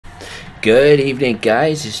Good evening,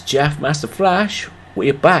 guys. It's Jeff Master Flash.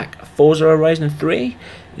 We're back. Forza Horizon 3.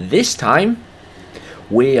 This time,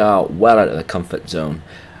 we are well out of the comfort zone.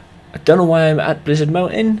 I don't know why I'm at Blizzard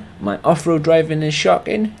Mountain. My off-road driving is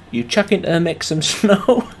shocking. You chuck into the mix some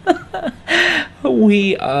snow.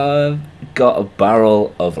 We got a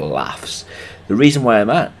barrel of laughs. The reason why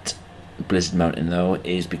I'm at Blizzard Mountain, though,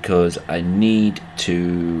 is because I need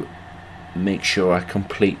to make sure I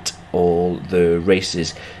complete all the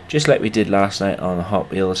races just like we did last night on the Hot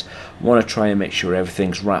Wheels. I want to try and make sure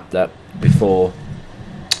everything's wrapped up before...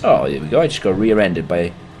 Oh, there we go. I just got rear-ended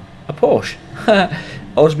by a Porsche.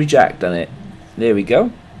 Osby Jack done it. There we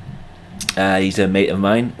go. He's a mate of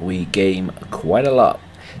mine. We game quite a lot.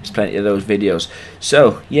 There's plenty of those videos.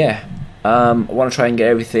 So yeah, I want to try and get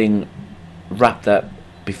everything wrapped up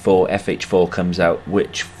before FH4 comes out,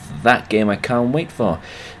 which that game I can't wait for.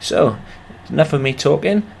 So enough of me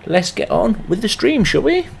talking. Let's get on with the stream, shall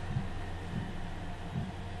we?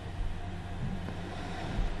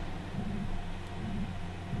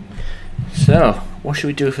 So, what should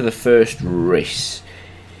we do for the first race?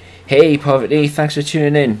 Hey, Poverty, thanks for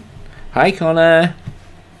tuning in. Hi, Connor.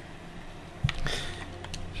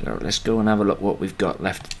 So, let's go and have a look what we've got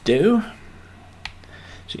left to do.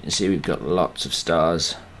 So, you can see we've got lots of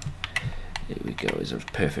stars. Here we go, there's a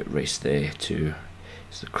perfect race there too.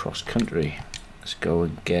 It's the cross country. Let's go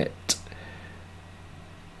and get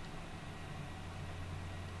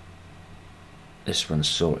this one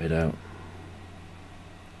sorted out.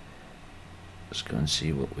 Let's go and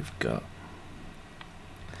see what we've got.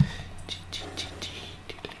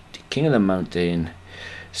 King of the Mountain.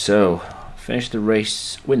 So, finish the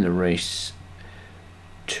race, win the race.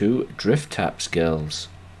 2 drift tap skills.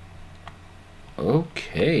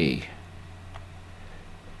 Okay.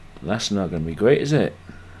 That's not going to be great, is it?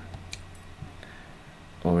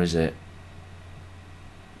 Or is it?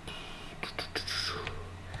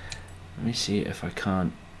 Let me see if I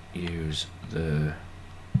can't use the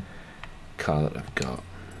car that I've got.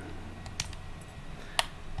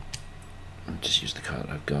 I'll just use the car that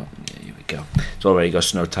I've got. Yeah, here we go. It's already got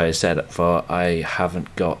snow tires set up for. I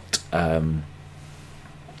haven't got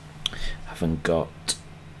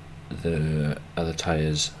the other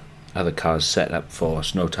tires, other cars set up for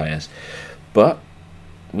snow tires, but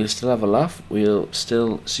we'll still have a laugh. We'll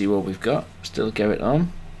still see what we've got. Still get it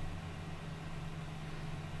on.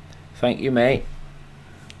 Thank you, mate.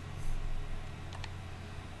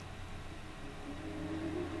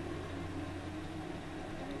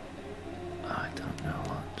 I don't know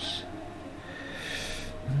what's...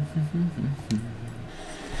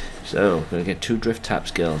 So, we're gonna get 2 drift tap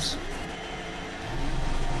skills.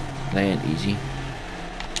 They ain't easy.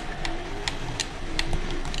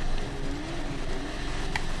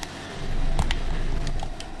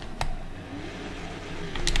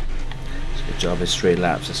 Good job, it's straight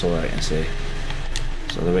laps, that's all I can say.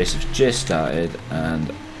 So the race has just started,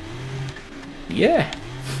 and yeah.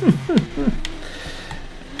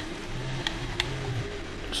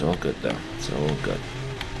 It's all good though, it's all good.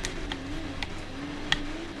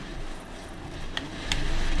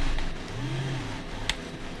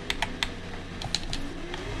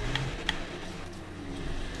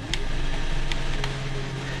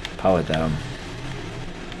 Power down.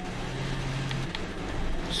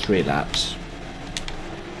 3 laps.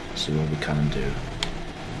 See what we can do.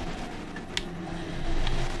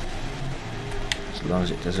 As long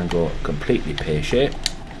as it doesn't go completely pear-shaped,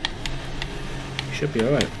 it should be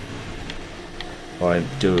alright. Or I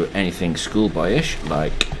do anything schoolboyish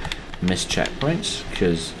like miss checkpoints,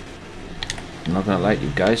 because I'm not gonna lie to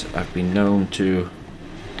you guys, I've been known to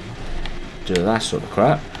do that sort of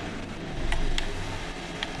crap.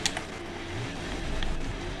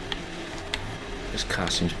 This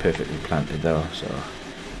car seems perfectly planted though, so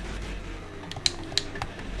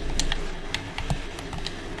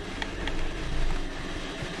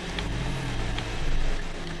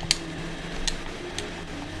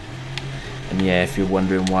and yeah, if you're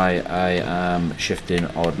wondering why I am shifting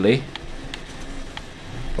oddly,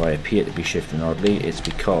 or I appear to be shifting oddly, it's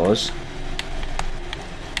because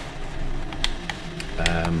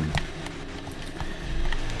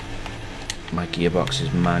my gearbox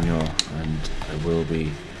is manual, and I will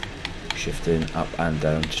be shifting up and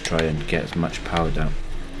down to try and get as much power down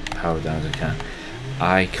as I can.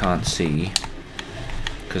 I can't see,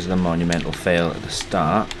 because of the monumental fail at the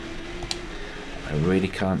start, I really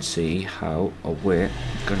can't see how or where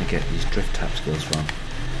I'm going to get these drift tap skills from.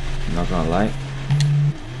 I'm not going to lie.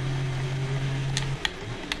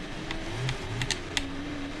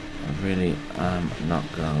 I really am not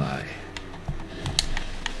going to lie.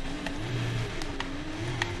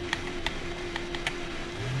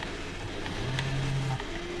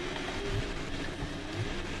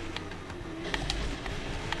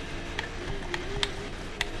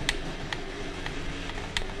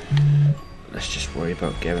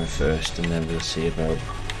 about Gavin first, and then we'll see about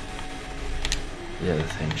the other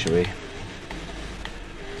thing, shall we?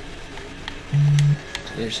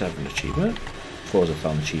 So there's have an achievement. Forza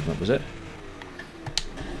found achievement, was it?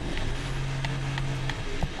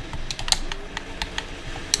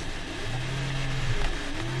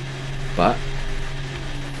 But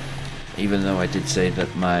even though I did say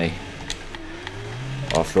that my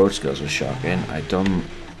off-road skills were shocking, I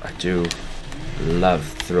do love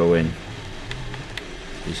throwing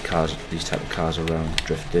these type of cars around,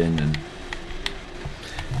 drifting, and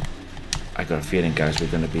I got a feeling, guys, we're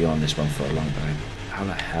going to be on this one for a long time. How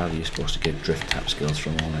the hell are you supposed to get drift tap skills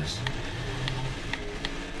from all this?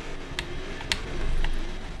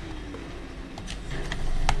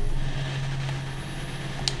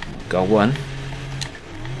 Got one,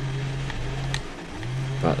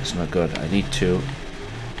 but it's not good. I need two.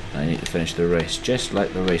 I need to finish the race, just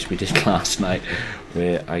like the race we did last night,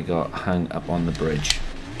 where I got hung up on the bridge.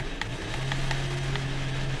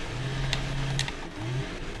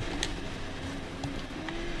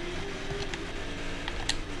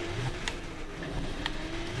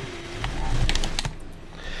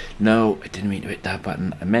 No, I didn't mean to hit that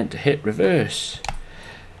button. I meant to hit reverse.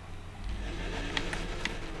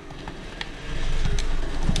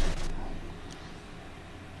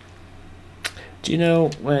 Do you know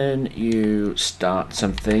when you start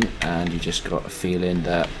something and you just got a feeling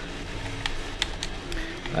that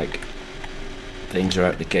like things are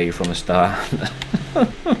out to get you from the start?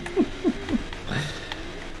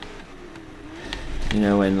 You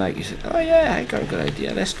know, when like you said, oh yeah, I got a good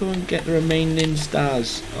idea, let's go and get the remaining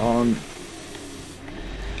stars on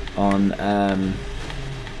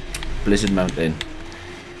Blizzard Mountain.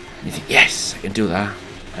 And you think, yes, I can do that.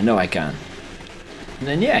 I know I can. And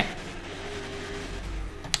then yeah,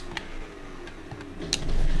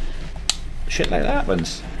 shit like that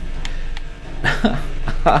happens.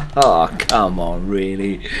 Oh, come on,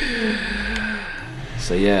 really?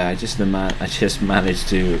 So yeah, I just managed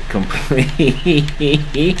to complete.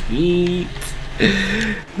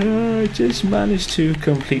 I just managed to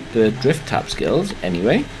complete the drift tap skills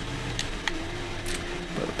anyway.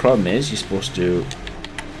 But the problem is, you're supposed to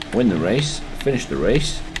win the race, finish the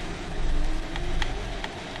race.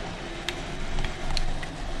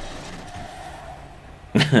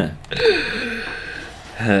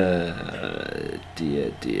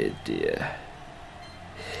 Dear, dear, dear.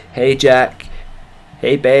 Hey, Jack.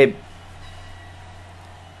 Hey, babe.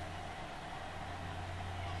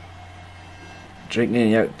 Drinking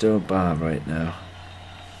in the outdoor bar right now.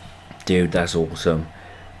 Dude, that's awesome.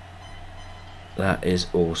 That is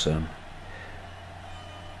awesome.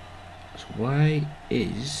 So why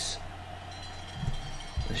is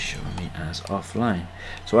this showing me as offline?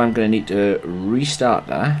 So I'm going to need to restart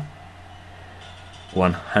that.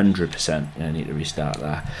 100% going to need to restart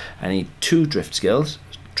that. I need 2 drift skills,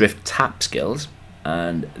 drift tap skills,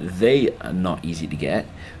 and they are not easy to get.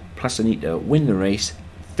 Plus I need to win the race,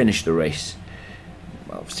 finish the race.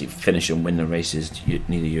 Well, obviously finish and win the race is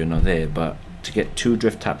neither here nor there, but to get 2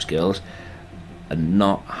 drift tap skills and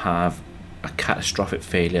not have a catastrophic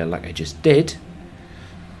failure like I just did,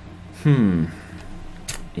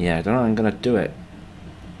 yeah, I don't know how I'm gonna do it.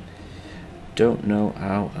 Don't know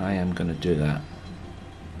how I am gonna do that.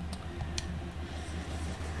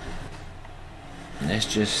 Let's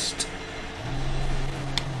just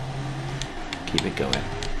keep it going.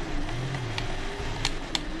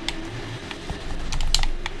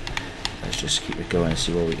 Let's just keep it going and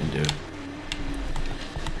see what we can do.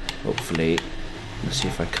 Hopefully, let's see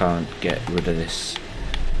if I can't get rid of this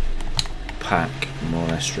pack more or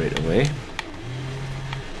less straight away.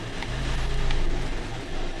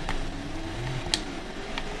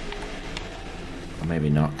 Or maybe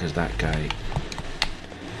not, because that guy,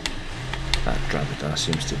 that Dravadar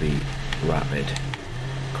seems to be rapid,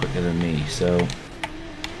 quicker than me, so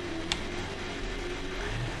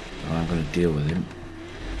I'm going to deal with him.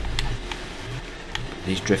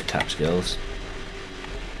 These drift tap skills,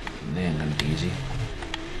 they ain't going to be easy.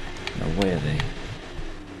 No way are they.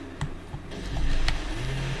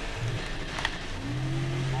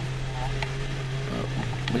 Well,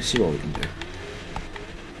 let's see what we can do.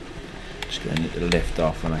 Just going to need to lift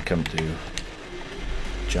off when I come to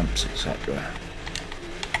jumps, etc.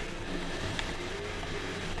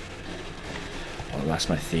 Well, that's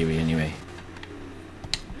my theory anyway.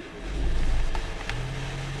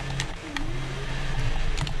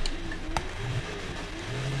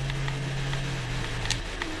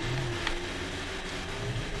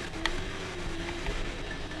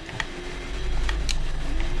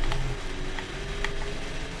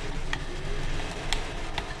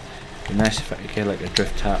 It'd be nice if I could get like a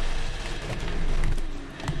drift tap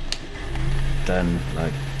done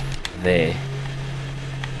like there.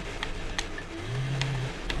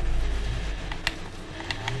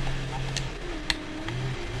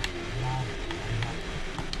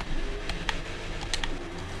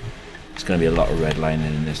 It's going to be a lot of redlining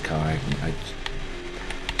in this car.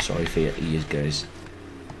 Sorry for your ears, guys.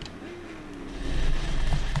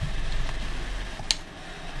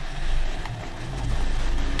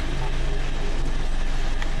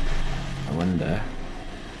 I wonder.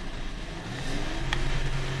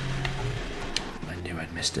 I knew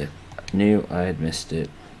I'd missed it. I knew I had missed it.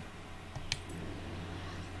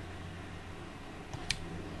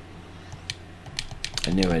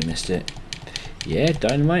 I knew I'd missed it. Yeah,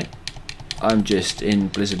 dynamite. I'm just in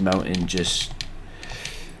Blizzard Mountain, just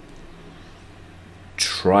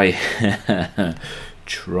trying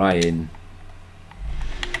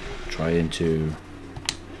to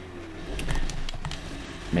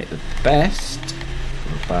make the best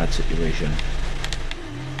of a bad situation.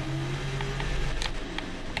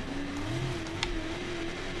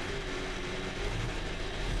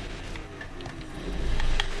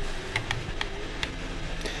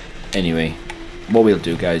 Anyway, what we'll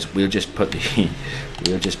do, guys, we'll just put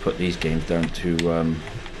these games down to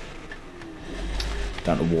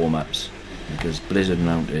warm-ups, because Blizzard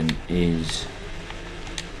Mountain is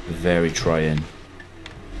very trying.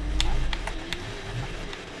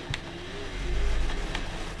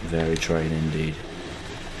 Very trying indeed.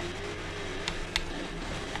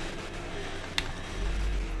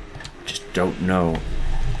 Just don't know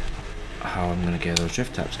how I'm gonna get those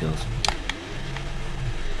drift tap skills.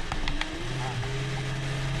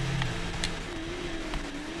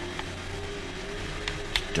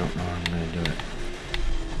 Don't know how I'm going to do it.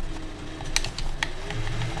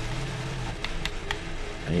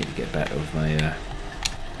 I need to get better with my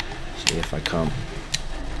see if I can't.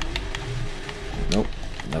 Nope,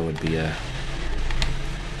 that would be a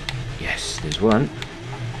yes, there's one.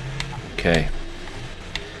 Okay,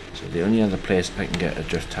 so the only other place I can get a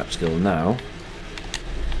drift tap skill now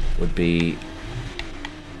would be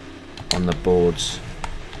on the boards.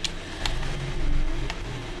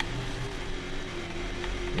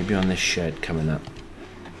 Maybe on this shed coming up.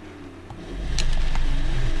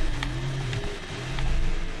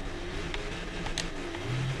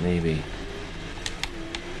 Maybe.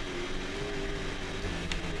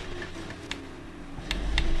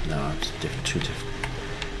 No, it's too different.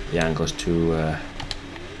 The angle's too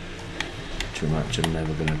much. I'm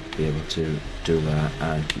never going to be able to do that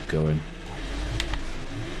and keep going.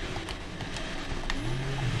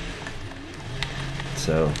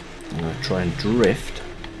 So I'm going to try and drift.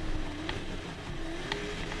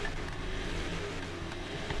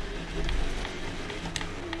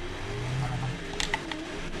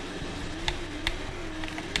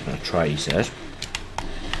 Try, he says.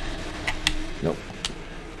 Nope.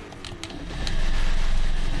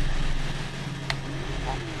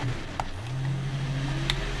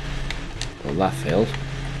 Well, that failed.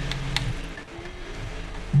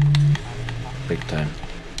 Big time.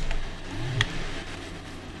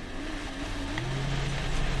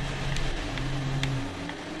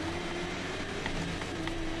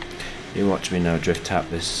 You watch me now drift tap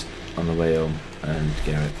this on the way home and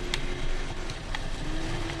get it.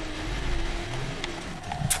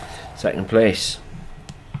 Second place.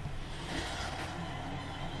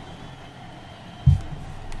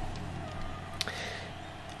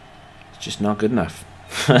 It's just not good enough.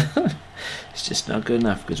 It's just not good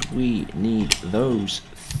enough because we need those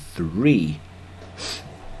 3.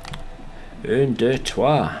 Un, deux,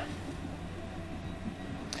 trois.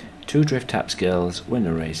 2 drift tap skills, win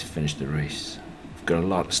the race, finish the race. We've got a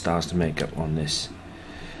lot of stars to make up on this.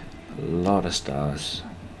 A lot of stars.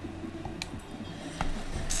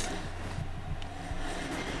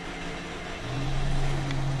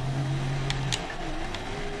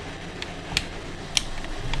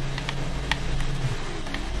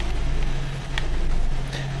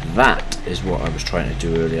 That is what I was trying to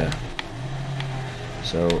do earlier.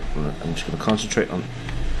 So I'm just going to concentrate on.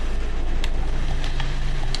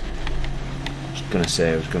 I was going to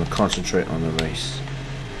say I was going to concentrate on the race.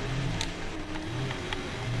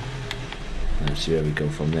 And see where we go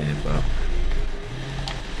from there, but.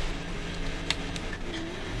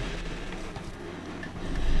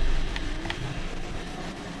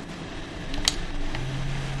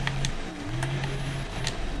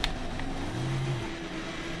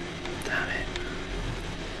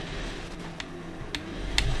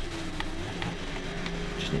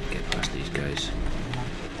 Need to get past these guys.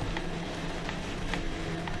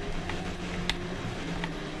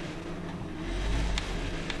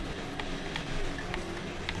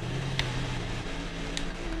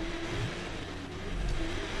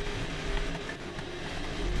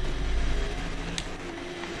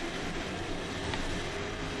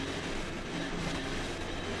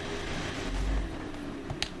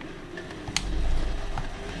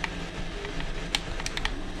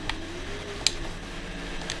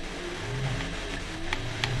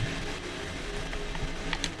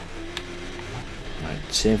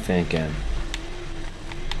 Same thing again.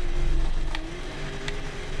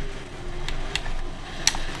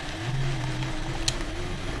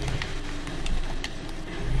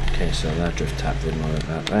 Okay, so that drift tap didn't work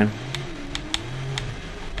that time.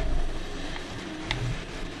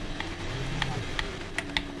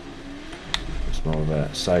 It's more of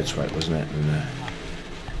a side swipe, wasn't it? And,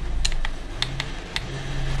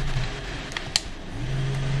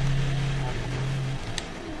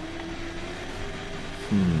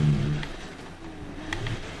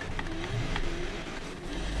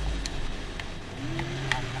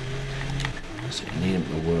 So you need them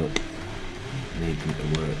to work. Need them to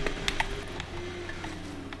work.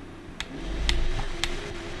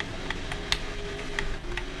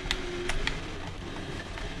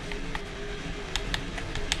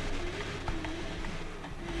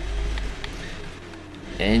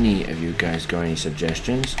 Any of you guys got any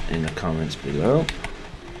suggestions in the comments below?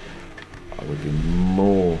 I would be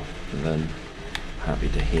more than happy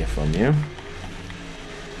to hear from you.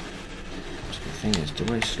 So the thing is, do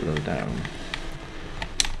I slow down?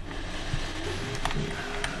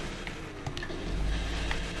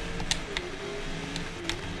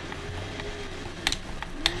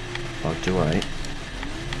 Or do I?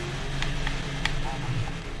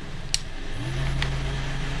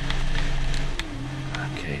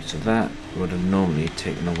 Okay, so that would have normally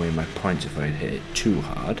taken away my points if I'd hit it too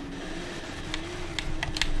hard.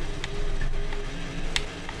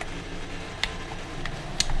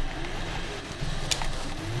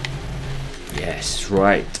 Yes,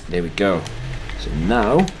 right, there we go. So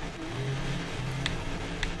now,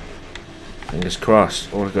 fingers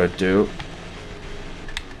crossed, all I've got to do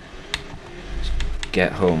is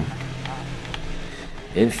get home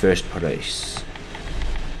in first place.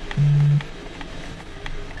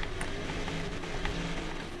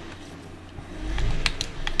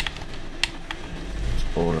 That's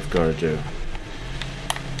all I've got to do.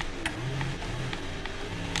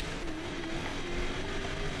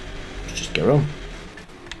 Let's just get home.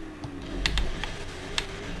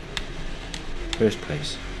 First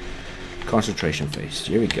place. Concentration phase.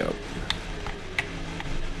 Here we go.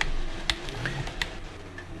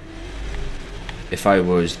 If I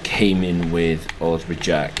came in with Osprey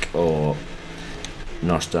Jack or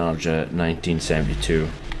Nostalgia 1972,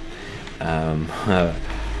 I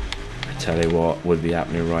tell you what would be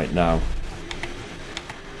happening right now.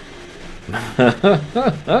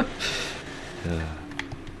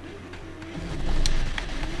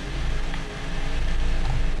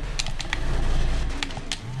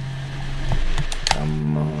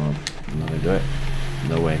 I'm not gonna do it.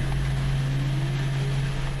 No way.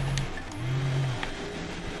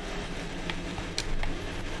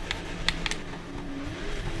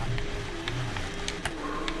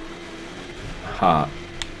 Heart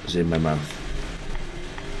was in my mouth.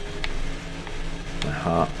 My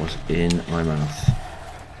heart was in my mouth.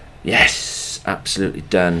 Yes, absolutely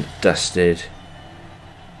done, dusted.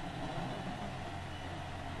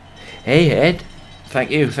 Hey Ed,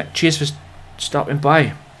 thank you. Cheers for stopping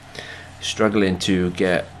by. Struggling to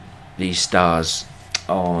get these stars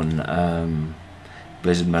on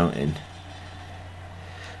Blizzard Mountain.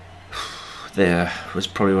 There was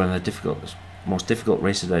probably one of the most difficult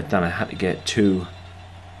races I've done. I had to get 2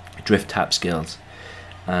 drift tap skills,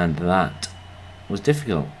 and that was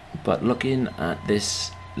difficult. But looking at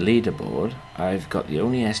this leaderboard, I've got the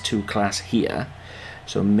only S2 class here,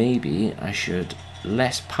 so maybe I should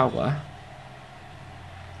less power.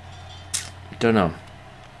 Don't know.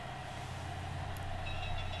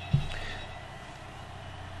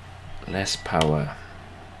 Less power,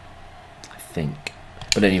 I think.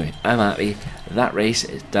 But anyway, I'm happy. That race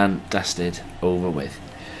is done, dusted, over with.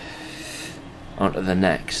 On to the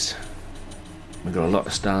next. We've got a lot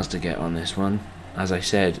of stars to get on this one. As I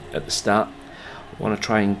said at the start, I want to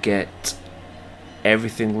try and get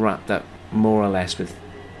everything wrapped up more or less with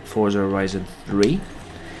Forza Horizon 3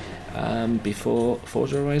 before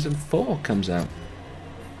Forza Horizon 4 comes out.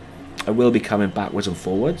 I will be coming backwards and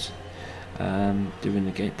forwards doing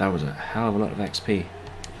the game. That was a hell of a lot of XP.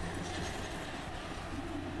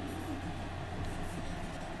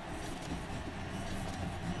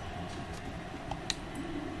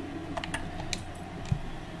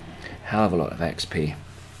 Hell of a lot of XP.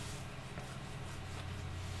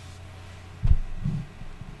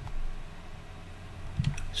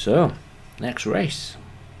 So, next race.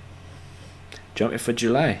 Jumping for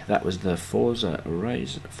July. That was the Forza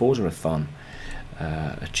Horizon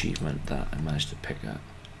achievement that I managed to pick up.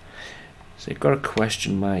 So you've got to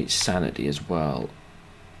question my sanity as well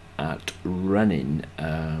at running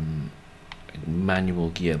a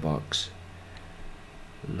manual gearbox.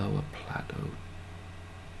 Lower plateau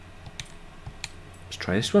let's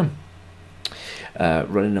try this one.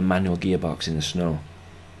 Running a manual gearbox in the snow.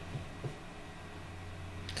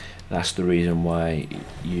 That's the reason why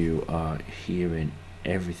you are hearing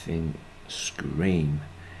everything scream.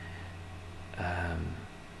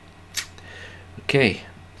 Okay,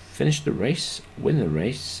 finish the race, win the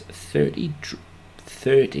race, 30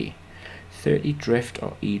 drift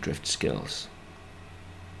or e-drift skills.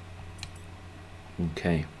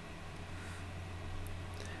 Okay,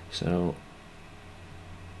 so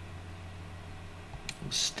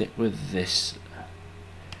we'll stick with this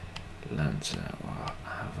Lancer. What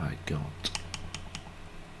have I got?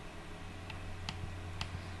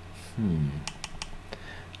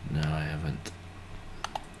 No, I haven't.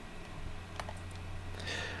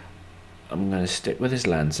 I'm going to stick with this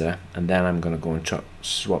Lancer, and then I'm going to go and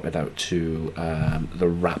swap it out to the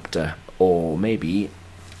Raptor, or maybe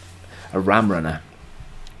a Ram Runner.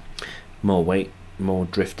 More weight, more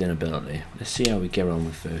drifting ability. Let's see how we get on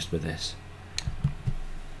with first with this.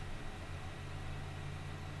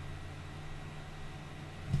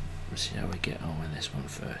 Let's see how we get on with this one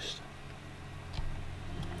first.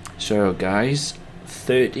 So guys,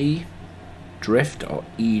 30 drift or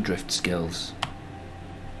e-drift skills.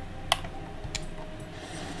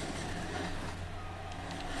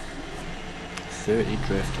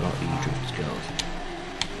 Drift or e-drift skills.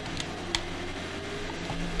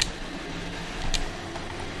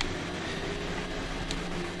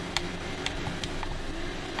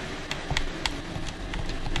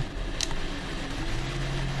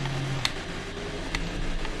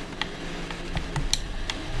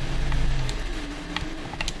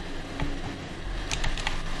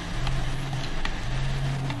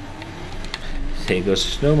 Here goes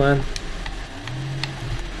the snowman.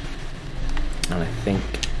 And I think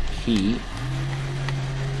he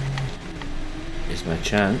is my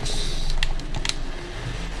chance.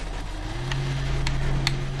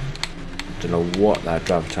 Don't know what that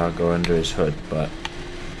Raptor got under his hood, but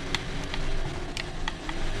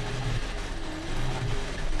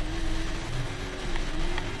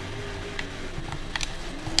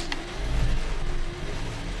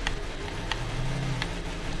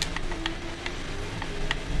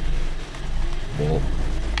whoa.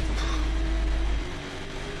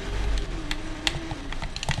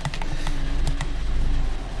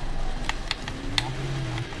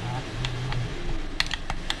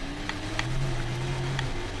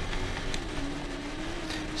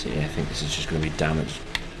 So yeah, I think this is just going to be damage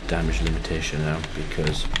limitation now,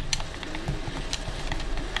 because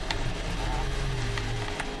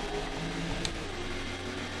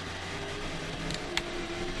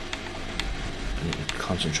I need to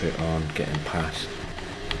concentrate on getting past.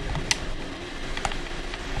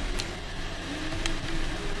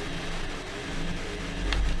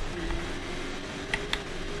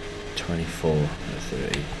 .24 or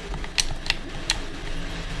 30.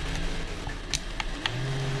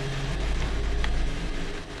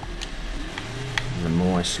 The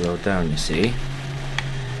more I slow down, you see,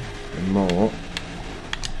 the more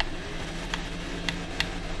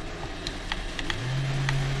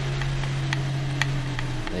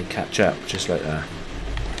they catch up, just like that.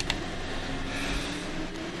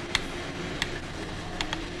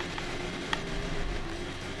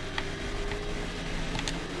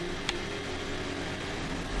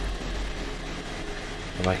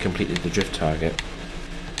 Have I completed the drift target?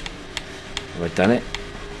 Have I done it?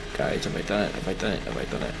 Guys, have I done it? Have I done it? Have I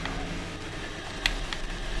done it?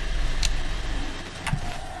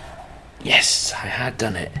 Yes, I had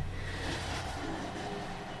done it.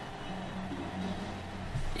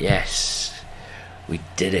 Yes, we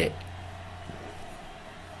did it.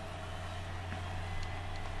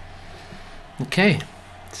 Okay,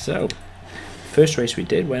 so first race we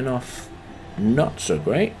did went off not so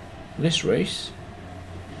great. This race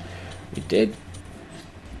we did.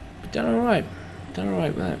 We done alright. Done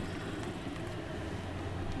alright with it.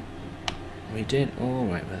 We did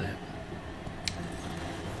alright with it.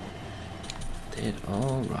 Did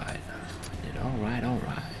alright. Did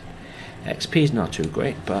alright. XP's not too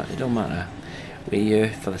great, but it don't matter. We're here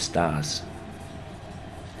for the stars.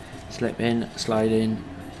 Slipping, sliding,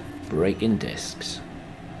 breaking discs.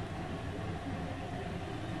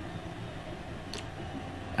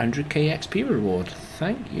 100k XP reward.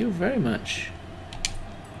 Thank you very much.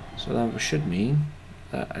 So that should mean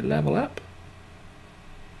that I level up.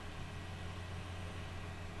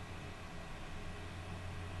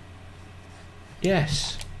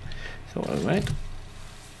 Yes, thought I went.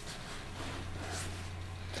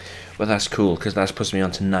 Well, that's cool, because that's puts me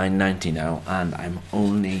on to 990 now, and I'm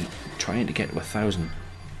only trying to get to 1,000.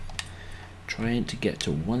 Trying to get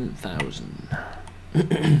to 1,000.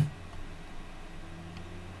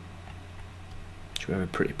 Should we have a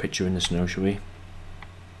pretty picture in the snow, shall we?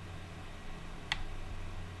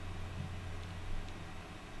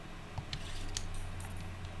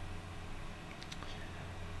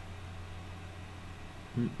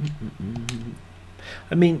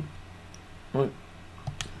 I mean, well,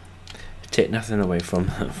 take nothing away from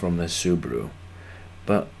the Subaru,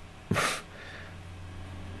 but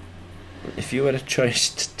if you had a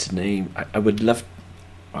choice to name, I would love.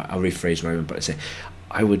 I'll rephrase what I'm about to say.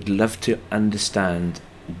 I would love to understand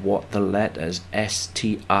what the letters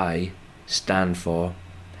STI stand for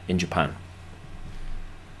in Japan.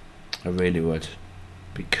 I really would,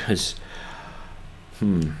 because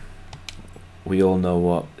we all know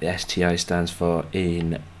what the STI stands for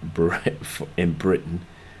in Britain.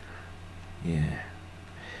 Yeah.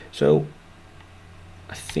 So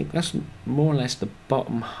I think that's more or less the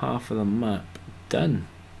bottom half of the map done.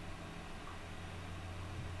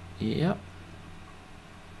 Yep.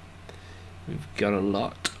 We've got a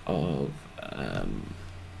lot of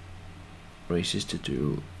races to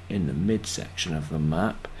do in the midsection of the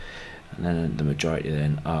map, and then the majority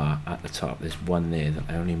then are at the top. There's one there that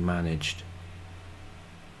I only managed.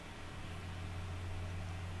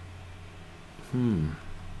 I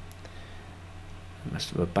must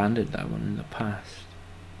have abandoned that one in the past.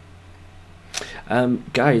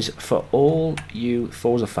 Guys, for all you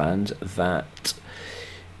Forza fans that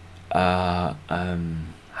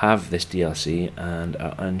have this DLC and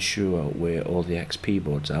are unsure where all the XP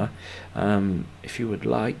boards are, if you would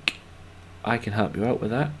like, I can help you out with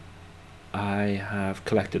that. I have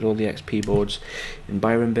collected all the XP boards in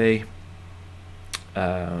Byron Bay,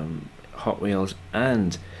 Hot Wheels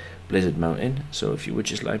and Blizzard Mountain. So if you would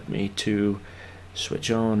just like me to switch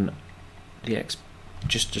on the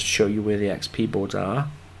just to show you where the XP boards are,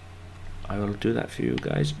 I will do that for you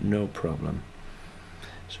guys, no problem.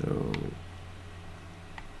 So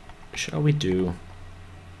shall we do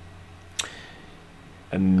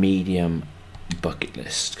a medium bucket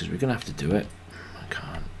list, because we're gonna have to do it. I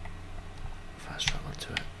can't fast travel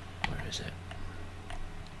to it. Where is it?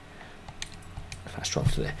 Fast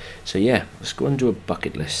travel to there. So yeah, let's go and do a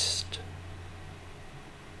bucket list.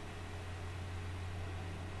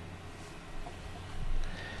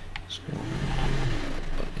 Let's go and do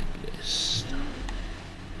a bucket list.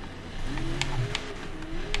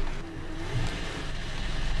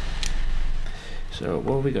 So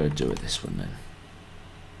what are we going to do with this one then?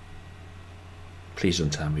 Please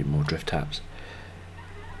don't tell me more drift taps.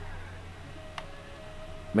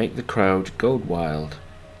 Make the crowd go wild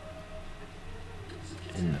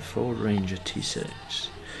in the Ford Ranger T6.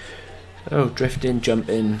 So drift in, jump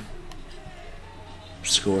in,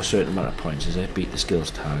 score a certain amount of points, is it? Beat the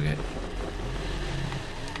skills target.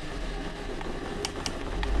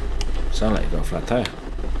 Sound like you got a flat tire.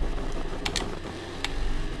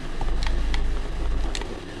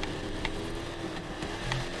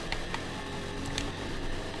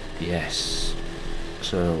 Yes.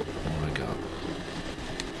 So what have I got?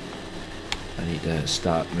 I need to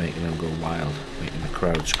start making them go wild, making the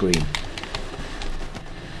crowd scream.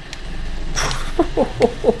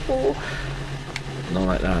 Not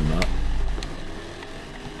like that, I'm not.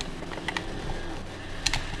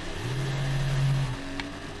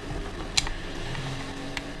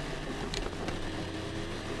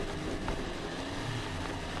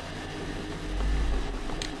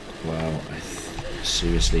 Wow, I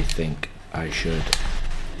seriously think I should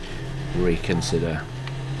reconsider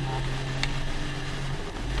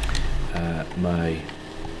my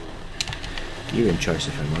gearing choice,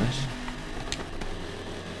 if I'm honest.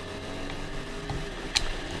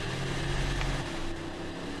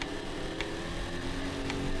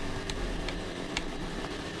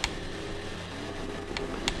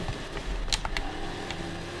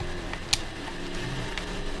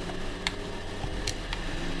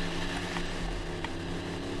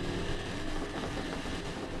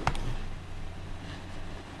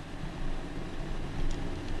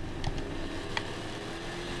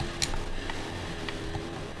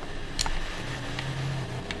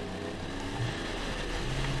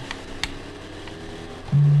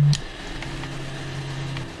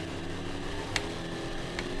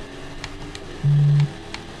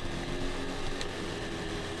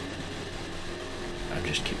 I'm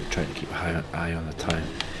just trying to keep an eye on the time,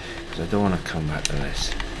 because I don't want to come back to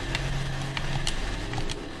this.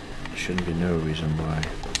 There shouldn't be no reason why.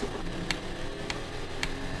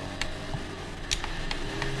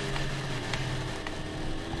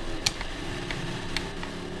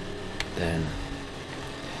 Then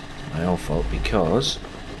it's my own fault, because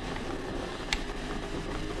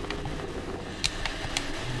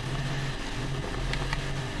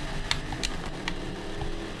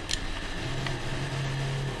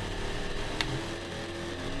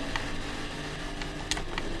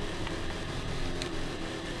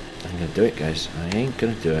gonna do it, guys. I ain't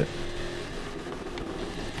gonna do it.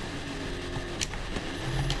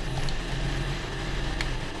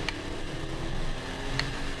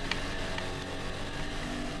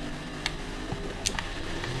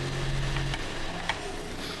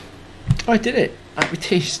 Oh, I did it! I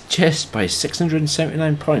reduced just by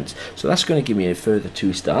 679 points. So that's going to give me a further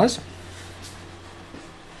 2 stars.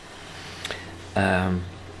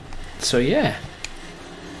 So yeah,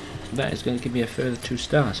 that is going to give me a further 2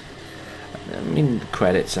 stars. I mean, the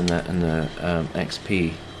credits and the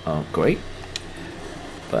XP aren't great,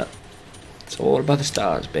 but it's all about the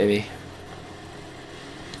stars, baby.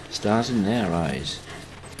 Stars in their eyes.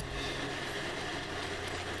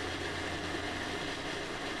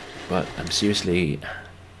 But I'm seriously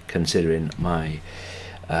considering my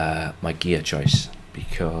my gear choice,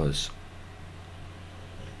 because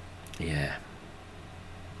yeah,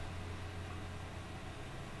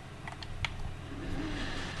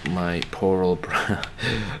 my poor old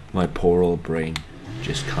brain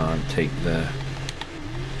just can't take the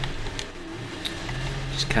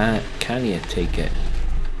can you take it?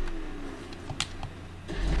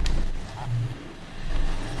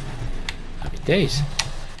 Happy days.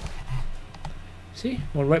 See,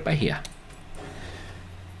 we're right by here.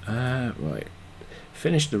 Right.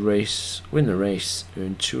 Finish the race, win the race,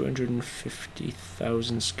 earn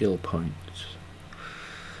 250,000 skill points.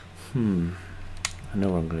 I know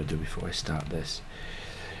what I'm going to do before I start this.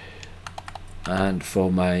 And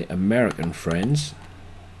for my American friends,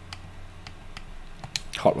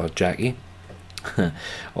 Hot Rod Jackie,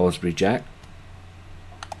 Osprey Jack,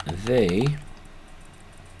 they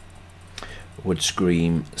would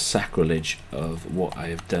scream sacrilege of what I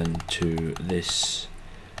have done to this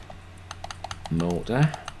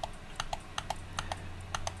motor.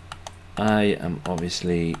 I am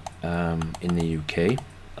obviously in the UK.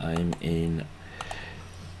 I'm in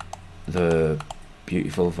the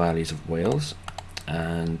beautiful valleys of Wales,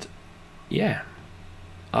 and yeah,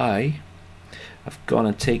 I have gone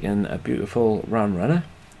and taken a beautiful round runner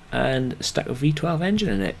and stuck a V12 engine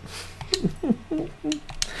in it.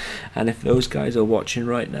 And if those guys are watching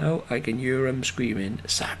right now, I can hear them screaming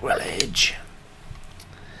sacrilege.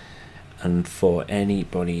 And for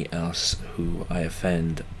anybody else who I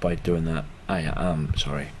offend by doing that, I am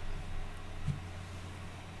sorry.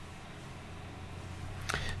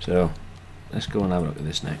 So let's go and have a look at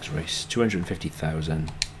this next race.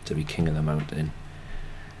 250,000 to be king of the mountain.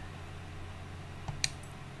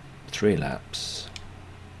 3 laps.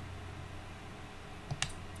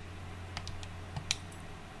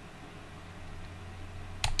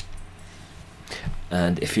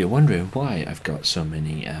 And if you're wondering why I've got so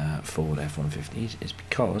many Ford F-150s, it's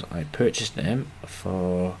because I purchased them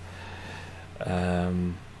for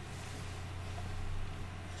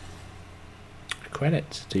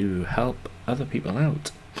credits to help other people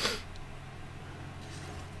out.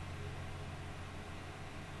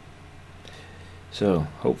 So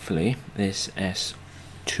hopefully this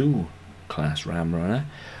S2 class Ram Runner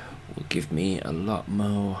will give me a lot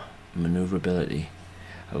more maneuverability,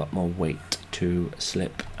 a lot more weight to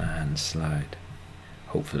slip and slide.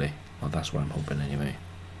 Hopefully. Well, that's what I'm hoping anyway.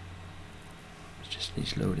 It's just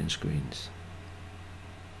these loading screens.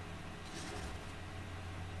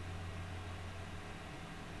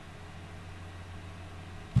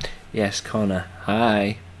 Yes, Connor.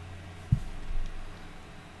 Hi.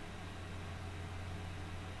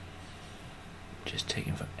 Just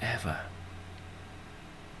taking forever.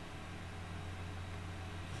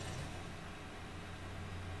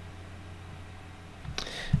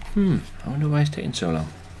 I wonder why it's taking so long.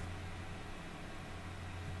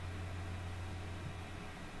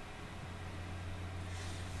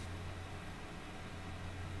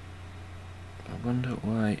 I wonder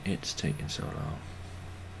why it's taking so long.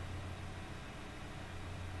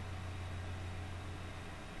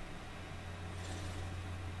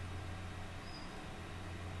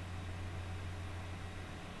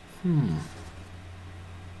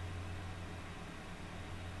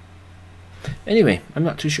 Anyway, I'm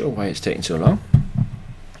not too sure why it's taking so long.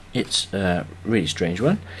 It's a really strange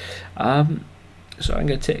one. So I'm going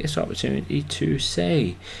to take this opportunity to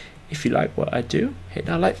say, if you like what I do, hit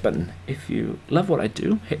that like button. If you love what I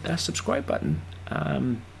do, hit that subscribe button.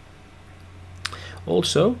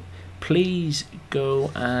 Also, please go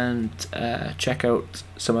and check out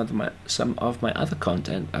some of my other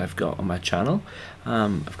content I've got on my channel.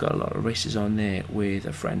 I've got a lot of races on there with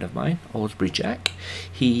a friend of mine, Osprey Jack.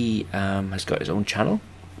 He has got his own channel.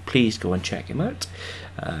 Please go and check him out.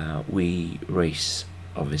 We race,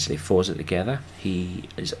 obviously, Forza together. He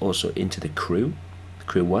is also into the Crew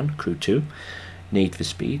 1, Crew 2. Need for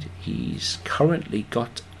Speed. He's currently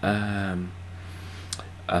got a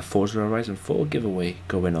Forza Horizon 4 giveaway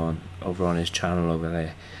going on over on his channel over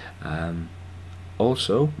there.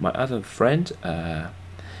 Also, my other friend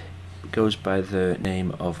goes by the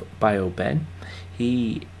name of BioBen.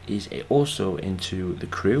 He is also into the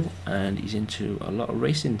crew, and he's into a lot of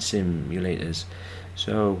racing simulators.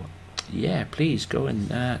 So yeah, please go and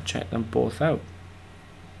check them both out.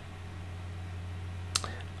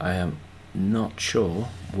 I am not sure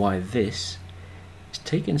why this is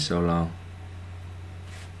taking so long.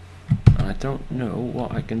 I don't know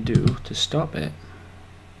what I can do to stop it.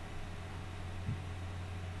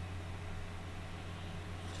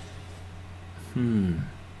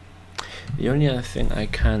 The only other thing I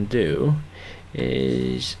can do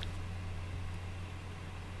is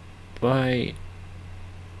by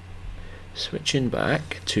switching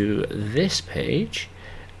back to this page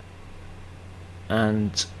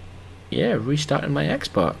and yeah, restarting my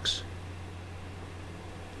Xbox.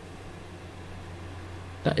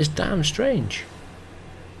 That is damn strange.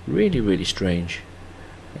 Really, really strange.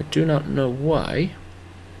 I do not know why.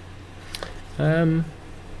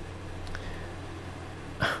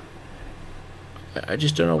 I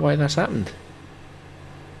just don't know why that's happened.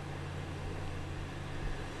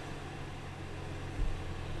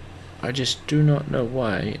 I just do not know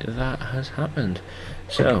why that has happened.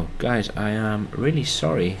 So guys, I am really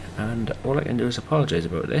sorry, and all I can do is apologize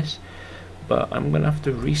about this, but I'm gonna have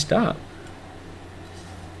to restart.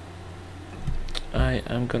 I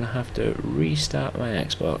am gonna have to restart my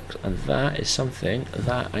Xbox, and that is something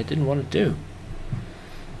that I didn't want to do.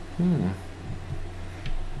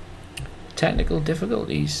 Technical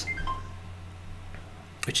difficulties,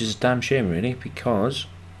 which is a damn shame really, because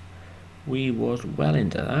we was well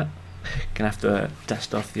into that. Gonna have to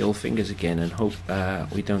dust off the old fingers again and hope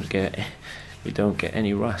we don't get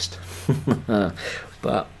any rust.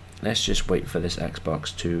 But let's just wait for this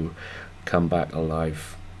Xbox to come back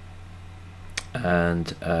alive,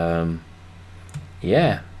 and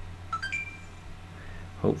yeah,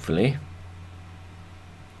 hopefully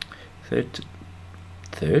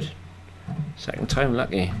second time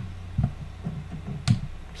lucky.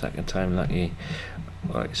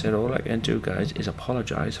 Like I said, all I can do, guys, is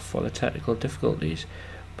apologize for the technical difficulties,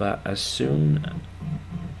 but as soon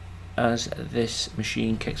as this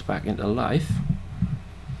machine kicks back into life,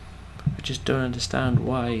 I just don't understand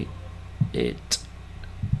why it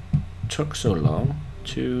took so long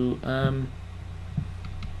to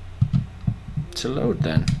load.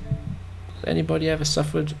 Then, has anybody ever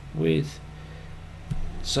suffered with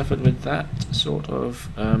that sort of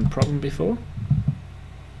problem before?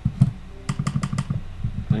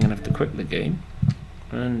 I'm gonna have to quit the game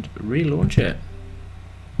and relaunch it,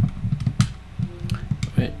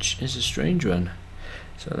 which is a strange one.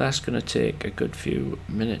 So that's gonna take a good few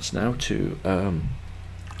minutes now to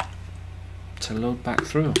load back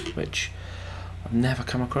through, which I've never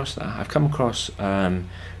come across that. I've come across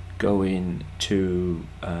going to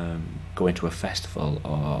a festival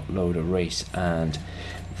or load a race, and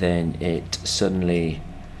then it suddenly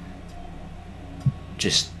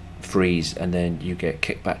just freeze, and then you get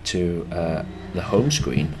kicked back to the home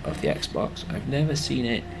screen of the Xbox. I've never seen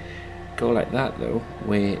it go like that though,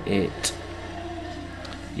 where it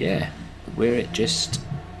just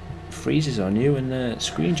freezes on you and the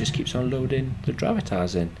screen just keeps on loading the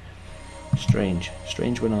Dravatars in. Strange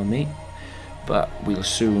one on me, but we'll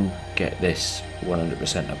soon get this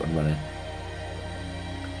 100% up and running.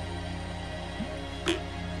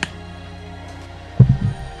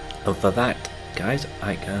 And for that, guys,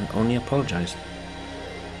 I can only apologize.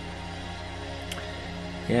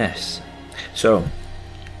 Yes, so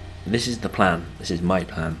this is the plan. This is my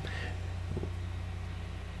plan.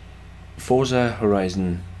 Forza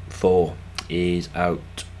Horizon 4 is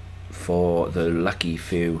out for the lucky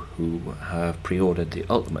few who have pre-ordered the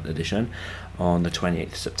Ultimate Edition on the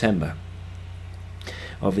 28th of September.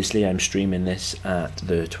 Obviously, I'm streaming this at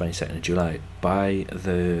the 22nd of July. By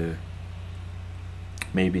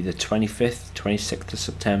maybe the 25th, 26th of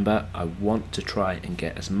September, I want to try and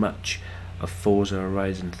get as much of Forza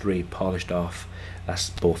Horizon 3 polished off. That's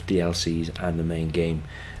both DLCs and the main game.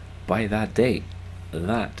 By that date,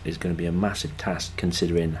 that is going to be a massive task,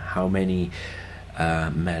 considering how many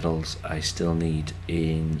medals I still need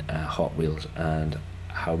in Hot Wheels, and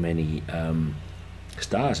how many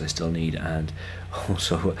stars I still need, and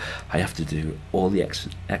also I have to do all the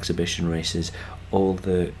exhibition races, all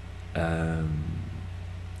the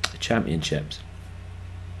championships.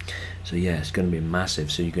 So yeah, it's going to be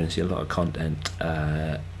massive. So you're going to see a lot of content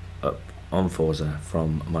up on Forza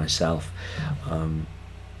from myself,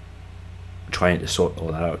 trying to sort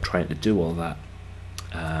all that out, trying to do all that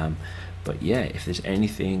But yeah, if there's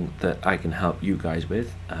anything that I can help you guys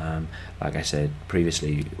with, like I said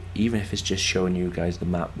previously, even if it's just showing you guys the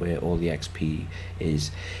map where all the XP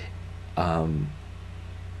is,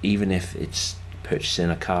 even if it's purchasing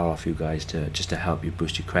a car off you guys just to help you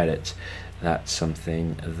boost your credits, that's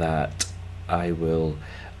something that I will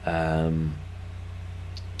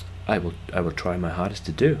try my hardest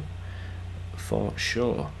to do, for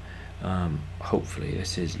sure. Hopefully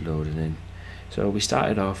this is loading in. So we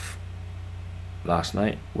started off last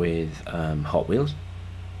night with Hot Wheels.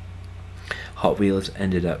 Hot Wheels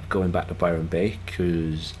ended up going back to Byron Bay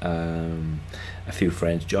because a few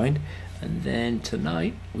friends joined, and then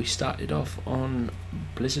tonight we started off on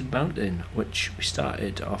Blizzard Mountain, which we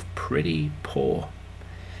started off pretty poor.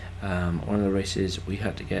 One of the races we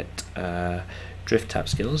had to get drift tap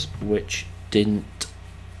skills, which didn't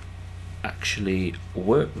actually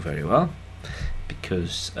work very well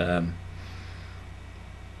because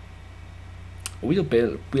we'll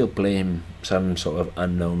blame some sort of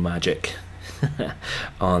unknown magic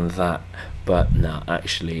on that, but no,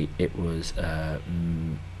 actually it was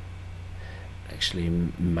actually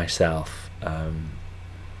myself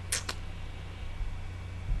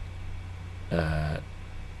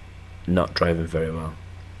not driving very well.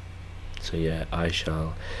 So yeah, I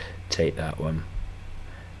shall take that one.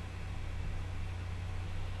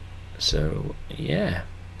 So yeah,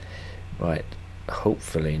 right,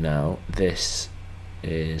 hopefully now this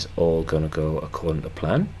is all gonna go according to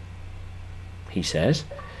plan, he says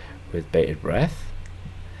with bated breath.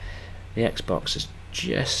 The Xbox has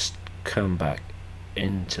just come back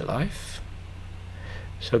into life.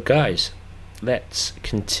 So guys, let's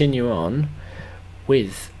continue on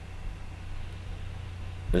with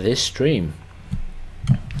this stream.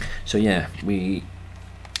 So yeah, we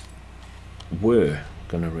were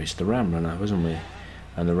gonna race the Ram Runner, wasn't we?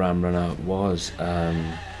 And the Ram Runner was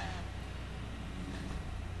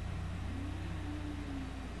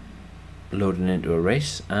loading into a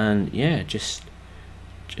race, and yeah, just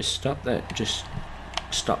stopped there, just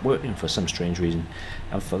stopped working for some strange reason,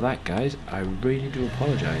 and for that, guys, I really do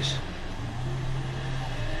apologize.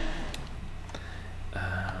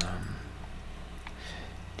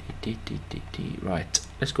 Right,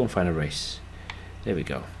 let's go and find a race. There we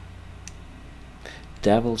go.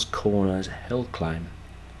 Devil's Corners Hill Climb.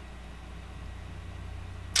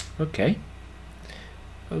 Okay.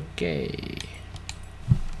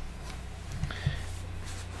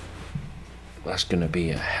 That's going to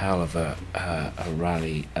be a hell of a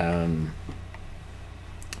rally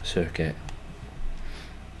circuit,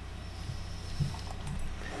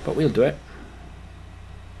 but we'll do it.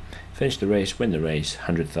 Finish the race, win the race,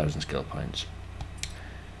 100,000 skill points.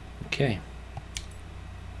 Okay.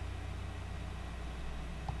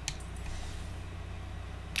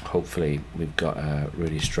 Hopefully we've got a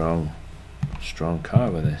really strong car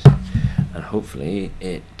with this, and hopefully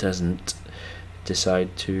it doesn't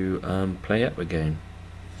decide to play up again.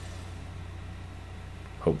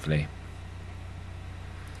 Hopefully.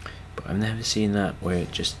 But I've never seen that where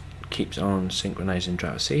it just keeps on synchronizing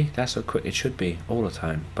drive. See, that's how quick it should be all the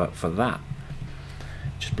time, but for that,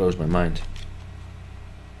 it just blows my mind.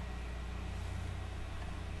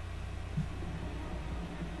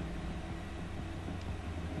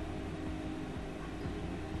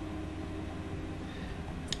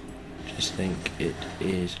 Just think it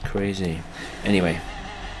is crazy. Anyway,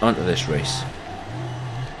 onto this race.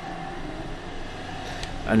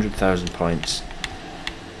 100,000 points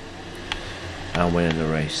and winning the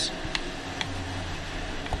race.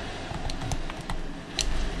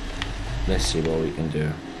 Let's see what we can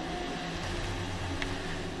do.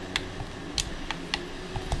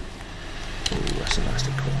 Ooh, that's a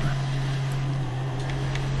nasty corner.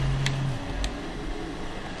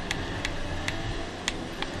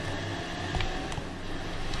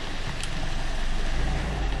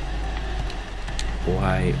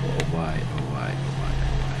 Why, oh why, oh why, oh why,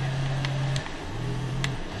 oh why.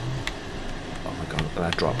 Oh my god, look at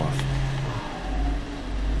that drop off.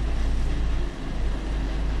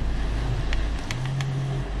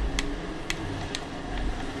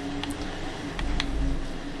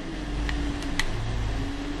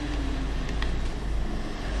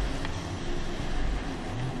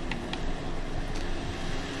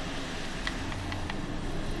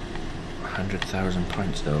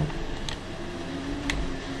 £100,000 though.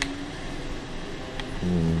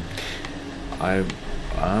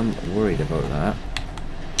 I'm worried about that.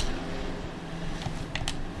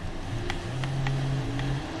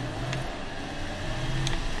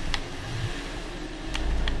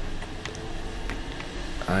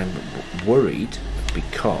 I'm worried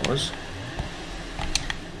because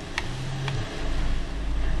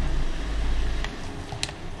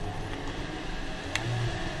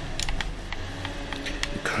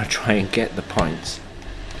try and get the points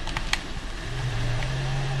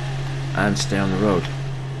and stay on the road.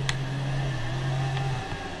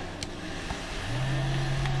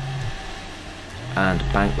 And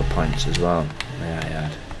bank the points as well, may I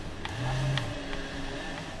add.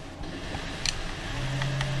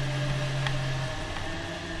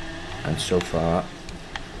 And so far,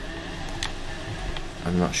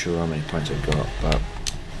 I'm not sure how many points I've got, but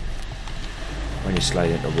when you slide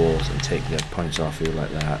into walls and take the points off you like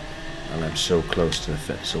that, and I'm so close to the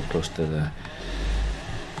fit, so close to the.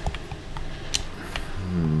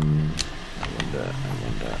 I wonder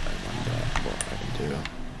what I can do.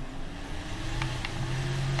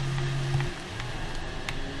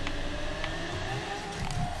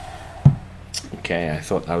 Okay, I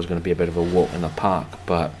thought that was going to be a bit of a walk in the park,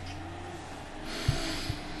 but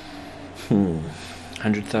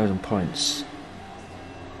 100,000 points.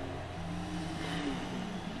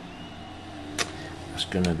 It's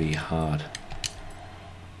going to be hard.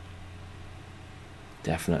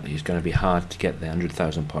 Definitely, it's going to be hard to get the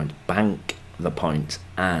 100,000 points, bank the points,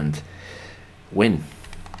 and win.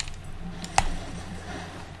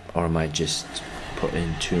 Or am I just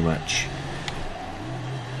putting too much?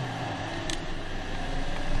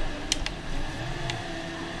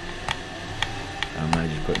 Am I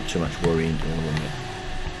just putting too much worry into all of it?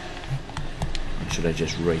 Or should I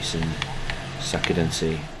just race and suck it and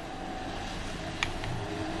see?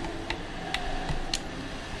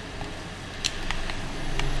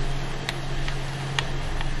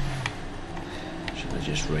 Should I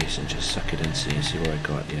just race and just suck it and see where I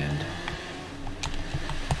go at the end?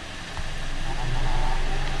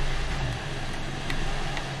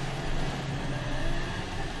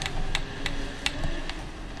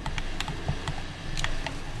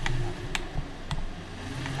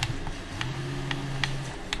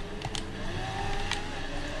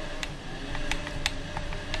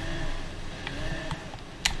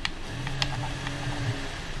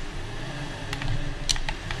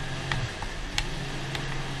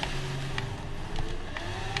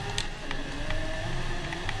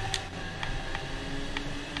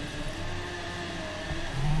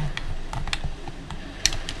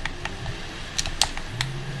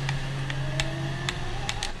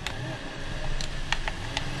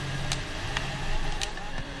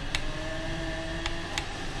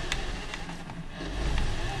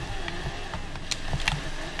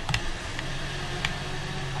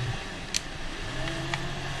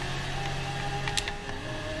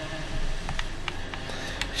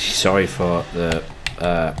 Sorry for the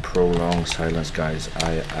prolonged silence, guys.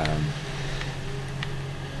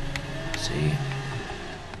 See,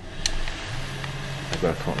 I've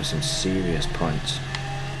got to come up with some serious points.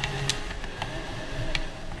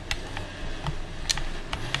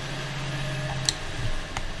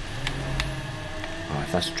 Oh,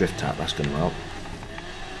 if that's drift tap, that's going to help.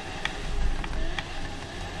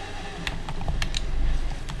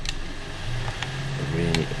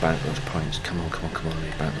 Really need to bank those points. Come on, come on, come on, we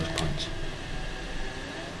bank those points.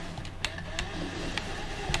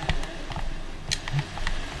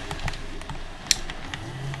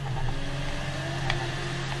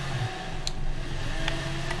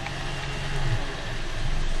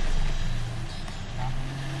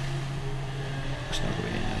 That's not going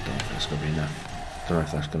to be enough. I don't know if that's going to be enough. I don't know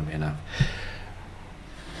if that's going to be enough.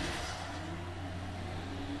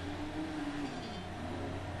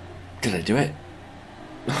 Did I do it?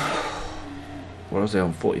 What was I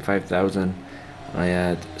on? 45,000. I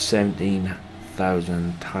had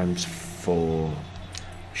 17,000 times 4.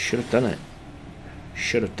 Should have done it.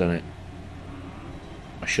 Should have done it.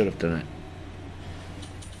 I should have done it.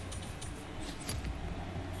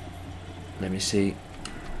 Let me see.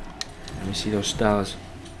 Let me see those stars.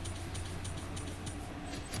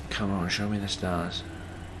 Come on, show me the stars.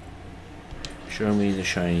 Show me the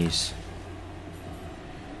shinies.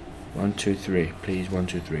 1, 2, 3. Please, 1,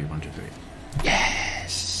 2, 3. 1, 2, 3.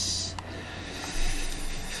 Yes!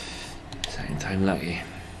 Second time lucky.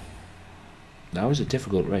 That was a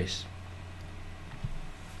difficult race.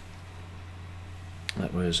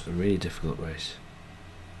 That was a really difficult race.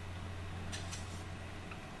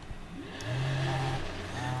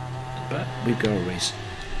 But we've got a race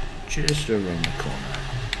just around the corner.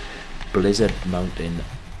 Blizzard Mountain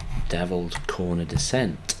Devil's Corner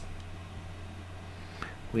Descent.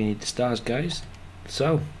 We need the stars, guys.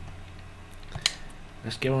 So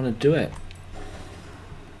let's get on and do it.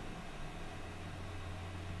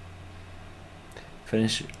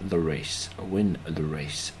 Finish the race. Win the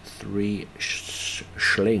race. 3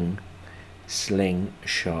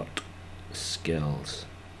 slingshot skills.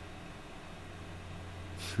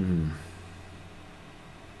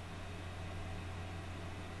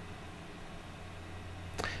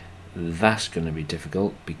 that's going to be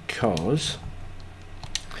difficult because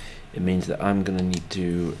it means that I'm going to need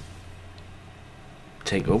to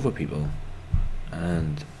take over people,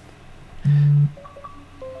 and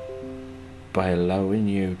by allowing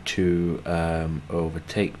you to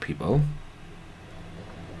overtake people,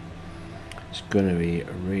 it's going to be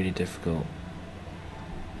really difficult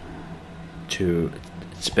to,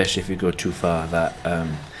 especially if you go too far. That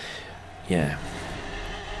yeah,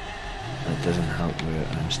 that doesn't help where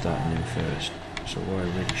I'm starting in first. So what I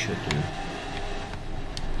really should do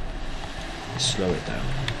is slow it down.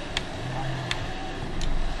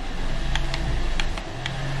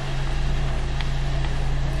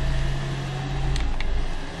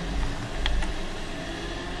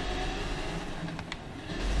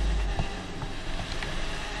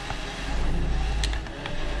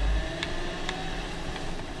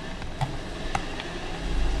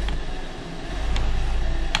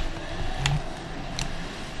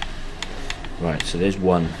 Right, so there's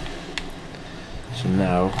one. So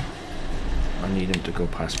now I need him to go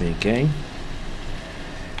past me again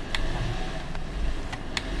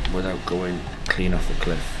without going clean off the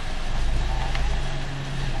cliff.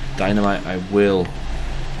 Dynamite, I will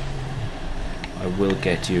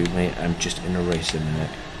get you, mate. I'm just in a race in a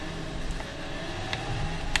minute.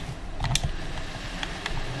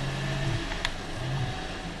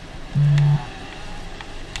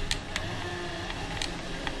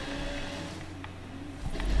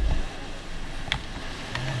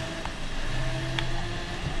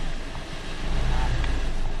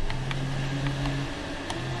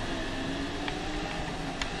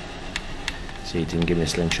 See, he didn't give me a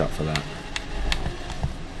slingshot for that.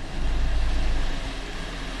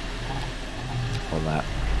 Or that.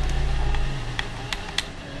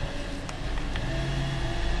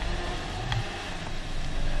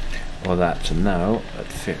 Or that. So now, at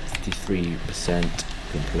 53%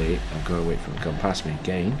 complete, I've got to wait for him to come past me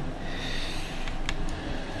again.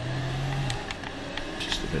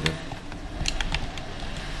 Just a bit of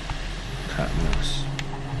cat and mouse.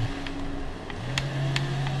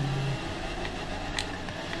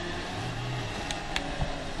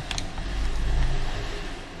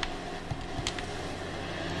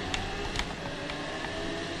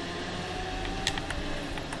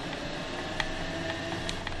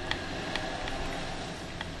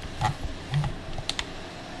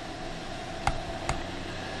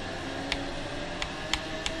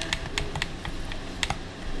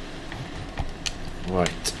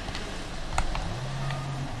 Right.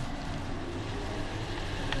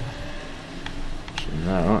 So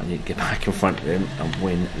now I need to get back in front of him and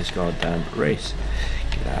win this goddamn race.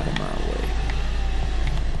 Get out of my way.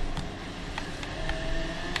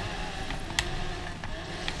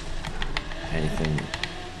 Anything.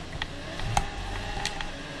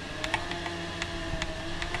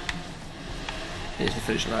 Here's the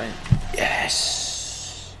finish line.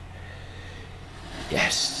 Yes.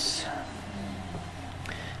 Yes.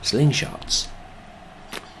 Slingshots.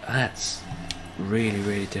 That's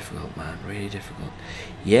really difficult, man. Really difficult.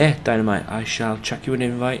 Yeah, Dynamite, I shall chuck you an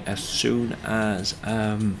invite as soon as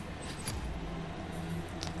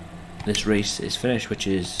this race is finished, which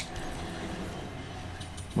is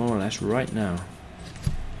more or less right now.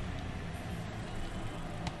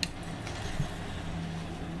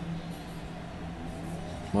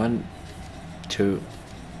 One, two,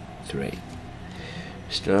 three.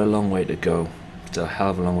 Still a long way to go. Still a hell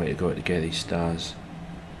of a long way to go to get these stars.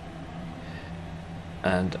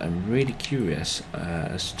 And I'm really curious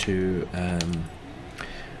as to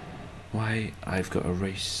why I've got a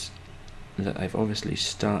race that I've obviously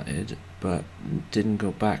started but didn't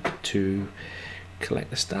go back to collect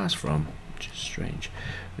the stars from, which is strange.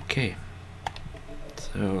 Okay,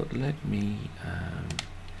 so let me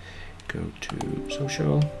go to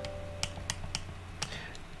social,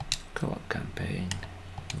 co-op campaign,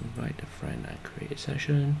 invite a friend and create a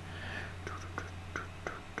session.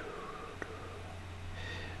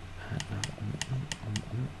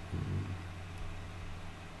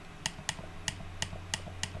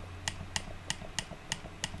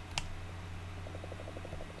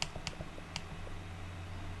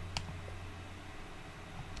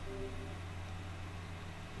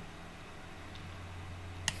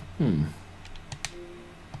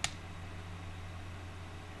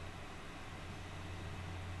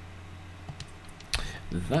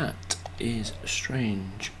 That is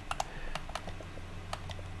strange.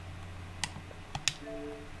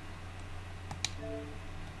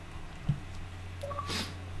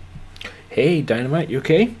 Hey, Dynamite, you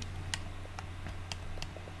okay?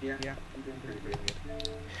 Yeah, I'm doing pretty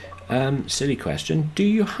good. Silly question. Do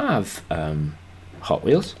you have Hot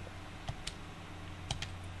Wheels?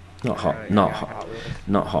 Not hot, Yeah, Hot Wheels.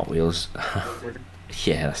 not Hot Wheels. Wizard.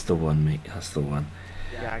 Yeah, that's the one, mate. That's the one.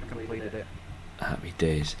 Yeah, I completed it. Happy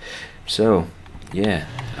days. So, yeah.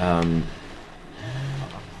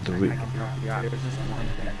 The I can drop you out. There's this one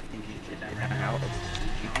thing I think you should hang out. It's the G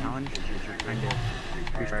challenge. You're trying to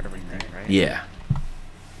restart everything, right? yeah.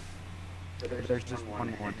 There's just one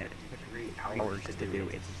that took 3 hours to do.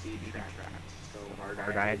 It's a siege track. So hard.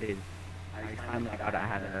 I finally got. I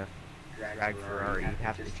had a drag Ferrari. You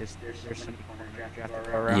have to just there's some corners you have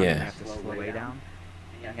to go around. Yeah. You have to slow way down.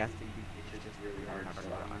 And you have to. It's just really hard. So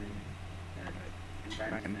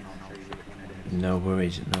I'm I'll show you which one it is. No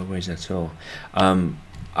worries at all.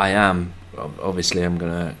 I am obviously I'm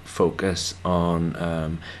gonna focus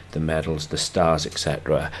on the medals, the stars,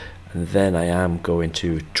 etc. And then I am going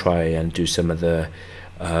to try and do some of the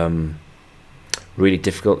really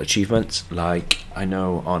difficult achievements. Like I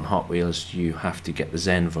know on Hot Wheels you have to get the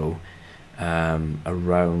Zenvo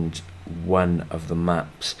around one of the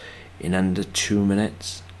maps in under 2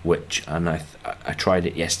 minutes. And I tried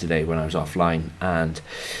it yesterday when I was offline, and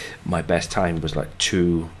my best time was like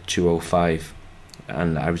 2:05.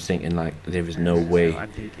 And I was thinking like there was no way. So I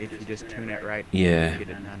think if you just tune it right, Yeah. you get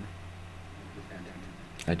it done.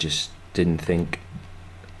 I just didn't think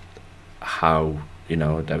how,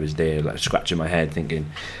 I was there like scratching my head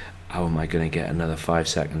thinking, how am I going to get another 5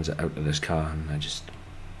 seconds out of this car? And I just,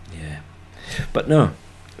 yeah. But no,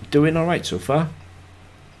 doing all right so far.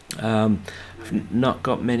 I've not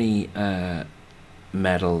got many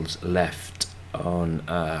medals left on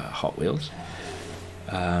Hot Wheels.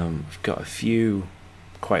 I've got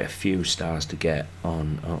quite a few stars to get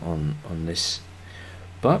on this,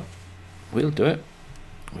 but we'll do it.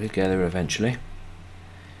 We'll get there eventually.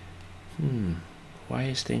 Why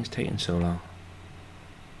is things taking so long?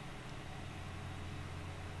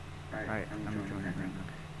 Right, I'm doing it right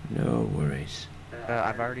now. No worries.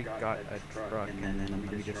 I've already got a truck, and then let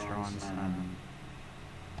me just throw on some.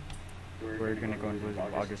 We're gonna go into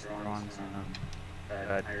Blizzard. I'll just throw on some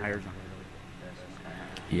tires on.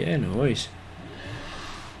 Yeah, no worries.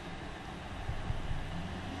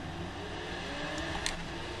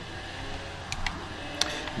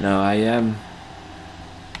 No, I am.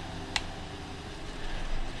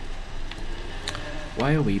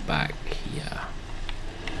 Why are we back here?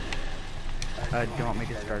 Do you want me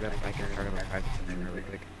to start up? I can start up at 5 something really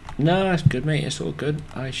quick. No, that's good, mate. It's all good.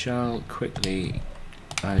 I shall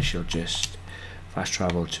just fast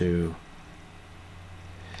travel to.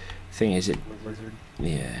 Thing is, Blizzard.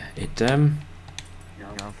 yeah, it No,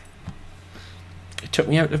 it took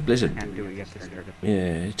me out of Blizzard. can't do it. You have to start up.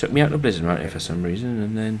 Yeah, it took me out of Blizzard right for some reason,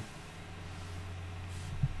 and then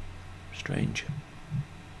strange.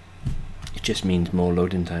 It just means more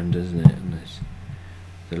loading time, doesn't it? And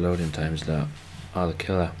the loading times that are the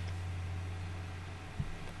killer.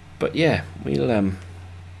 But yeah, we'll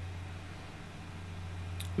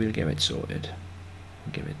get it sorted.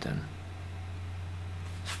 We'll get it done.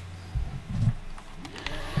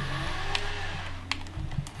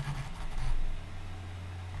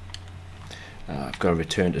 I've got to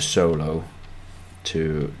return to solo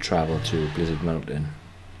to travel to Blizzard Mountain.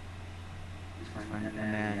 And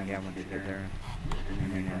then, yeah, once you get there, you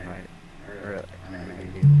can invite. Or,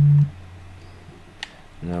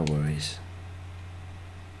 No worries.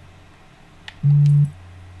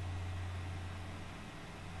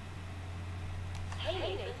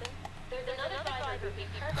 Hey Nathan, there's another driver who'd be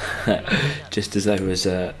perfect. Just as I was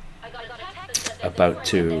about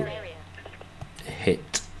to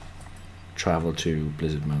hit travel to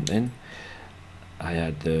Blizzard Mountain, I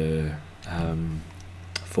had the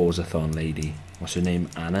Forzathon lady, what's her name,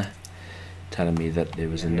 Anna, telling me that there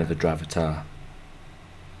was another Dravatar.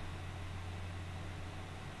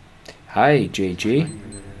 Hi JG.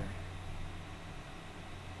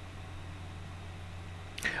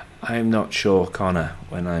 I'm not sure, Connor,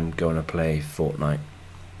 when I'm going to play Fortnite.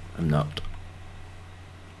 I'm not.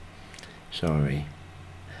 Sorry.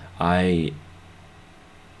 I'm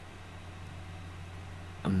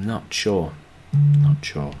not sure. Not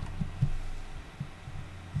sure.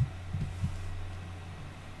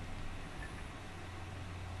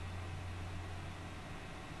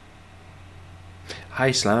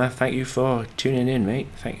 Hi Slammer, thank you for tuning in, mate.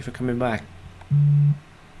 Thank you for coming back.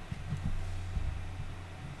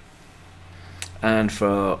 And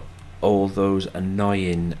for all those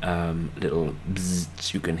annoying little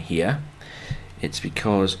bzzz you can hear, it's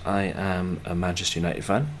because I am a Manchester United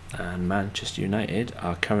fan, and Manchester United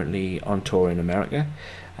are currently on tour in America,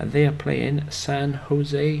 and they are playing San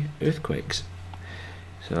Jose Earthquakes.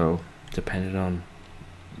 So, depending on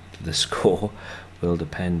the score, will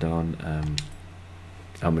depend on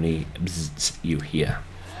how many bzzz you hear.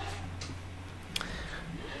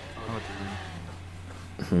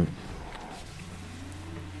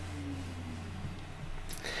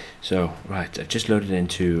 So, right, I've just loaded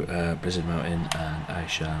into Blizzard Mountain, and I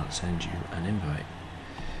shall send you an invite.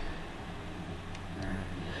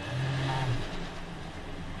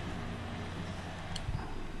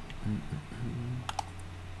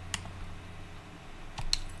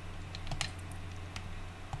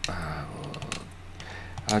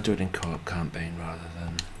 I'll do it in co-op campaign rather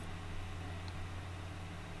than...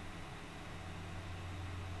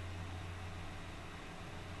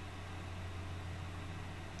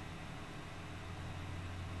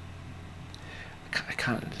 I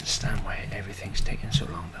can't understand why everything's taking so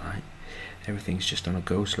long tonight. Everything's just on a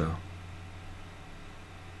go slow.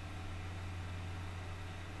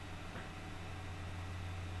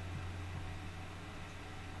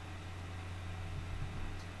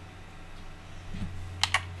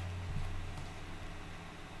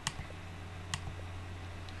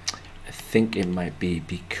 I think it might be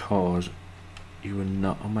because you were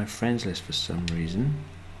not on my friends list for some reason.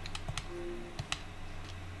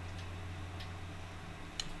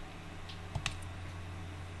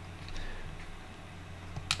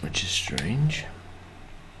 Which is strange.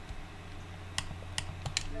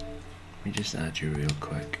 Let me just add you real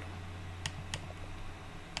quick.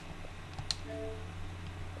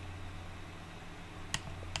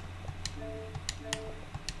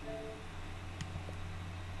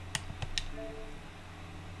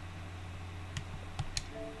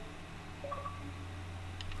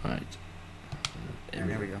 Right.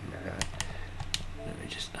 There we go. Let me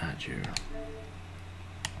just add you.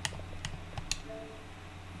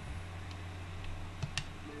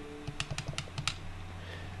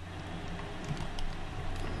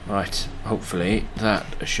 Right, hopefully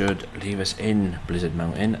that should leave us in Blizzard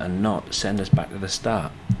Mountain and not send us back to the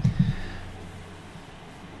start.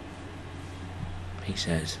 He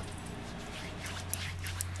says.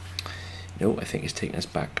 No, I think it's taking us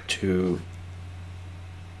back to...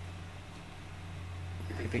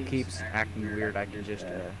 If it keeps acting weird, I can just,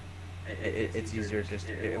 it's easier just,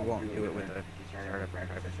 it won't do it with a startup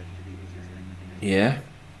private. Yeah?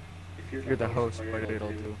 If you're the host, what it'll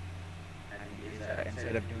do,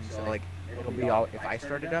 instead of doing so, like, it'll be all, if I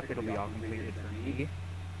start it up, it'll be all completed for me,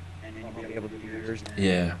 and then you'll be able to do yours.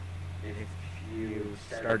 Yeah. If you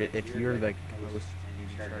start it, if you're the host and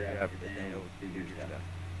you start it up, then it'll do your stuff.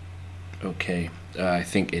 Okay, I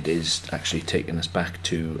think it is actually taking us back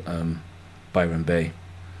to Byron Bay.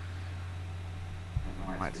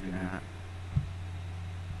 Might do that.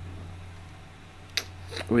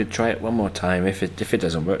 We'll try it one more time. If it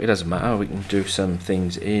doesn't work, it doesn't matter. We can do some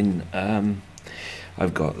things in.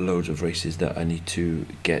 I've got loads of races that I need to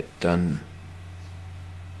get done.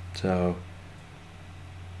 So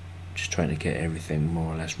just trying to get everything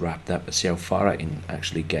more or less wrapped up, but see how far I can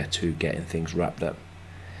actually get to getting things wrapped up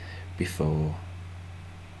before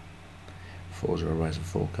Forza Horizon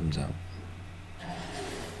 4 comes out.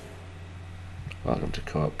 Welcome to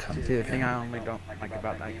co-op campaign. See, the thing I only don't like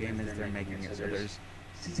about that game is they're making it so there's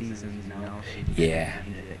seasons, you know? Yeah.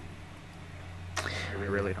 I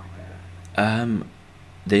really don't like that.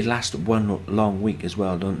 They last one long week as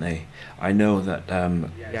well, don't they? I know that.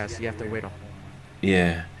 Yeah, so you have to wait a whole month.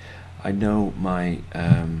 Yeah, I know my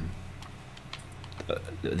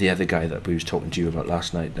the other guy that we was talking to you about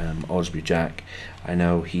last night, Osby Jack. I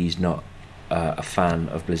know he's not a fan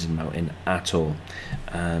of Blizzard Mountain at all,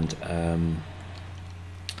 and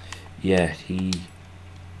yeah, he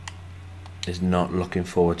is not looking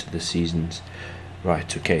forward to the seasons.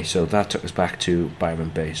 Right, okay, so that took us back to Byron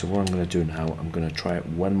Bay. So what I'm going to do now, I'm going to try it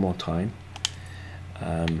one more time,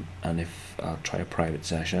 and if I'll try a private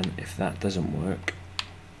session. If that doesn't work,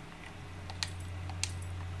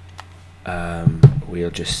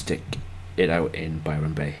 we'll just stick it out in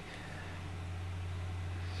Byron Bay.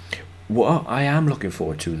 What I am looking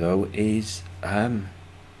forward to though is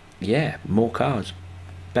yeah, more cars,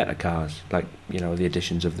 better cars, like, you know, the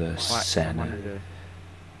additions of the Senna.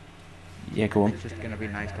 Yeah, go on. It's just gonna be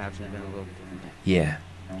nice to have something a little different. Yeah.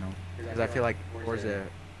 Because I feel like Forza,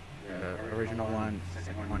 the original one, the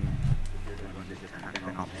second one, is just kind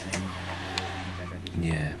of all the same.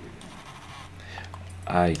 Yeah.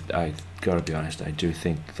 I gotta be honest, I do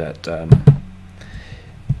think that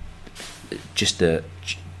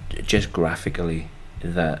just graphically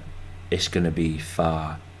that it's gonna be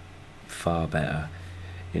far better.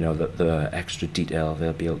 You know, that the extra detail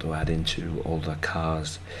they'll be able to add into all the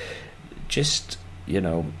cars. Just, you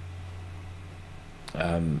know,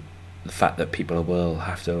 the fact that people will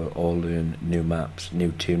have to all learn new maps,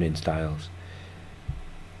 new tuning styles.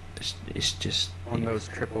 It's just on those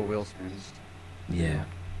triple wheel spins. Yeah.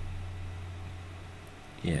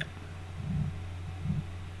 Yeah.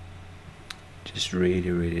 Just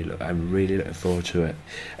really I'm really looking forward to it.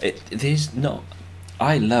 There's not.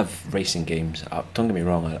 I love racing games. Don't get me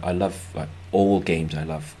wrong. I love like, all games. I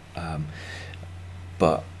love,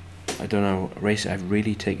 but I don't know. Racing. I've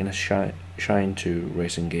really taken a shine to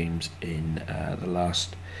racing games in the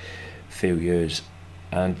last few years,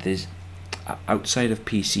 and there's outside of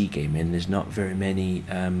PC gaming. There's not very many.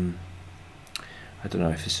 I don't know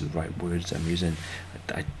if this is the right words I'm using.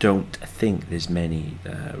 I don't think there's many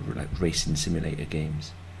like racing simulator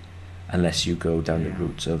games, unless you go down the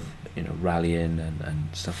routes of rallying and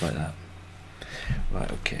stuff like that.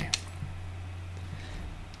 Right, okay.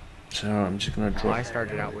 So I'm just gonna draw. Well, I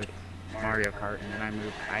started out with Mario Kart, and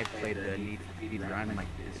then I played the Need for Speed Run, like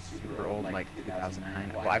this super old, like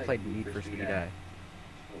 2009. Well, I played Need for Speed.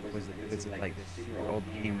 Was like this super old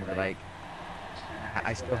game where like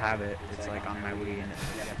I still have it. It's like on my Wii, and it's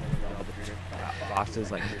all the bosses.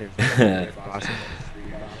 Like there's bosses.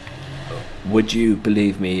 Would you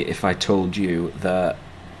believe me if I told you that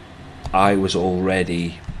I was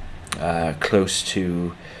already close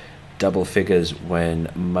to double figures when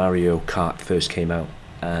Mario Kart first came out,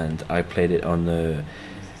 and I played it on the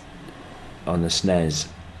SNES,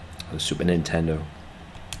 the Super Nintendo.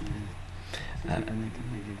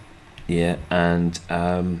 Yeah, and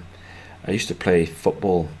I used to play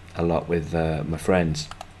football a lot with my friends,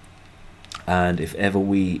 and if ever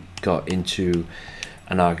we got into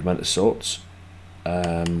an argument of sorts,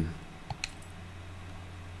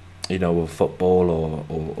 with football or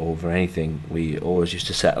over anything, we always used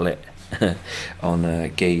to settle it on a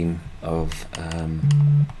game of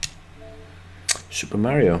Super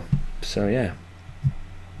Mario. So yeah.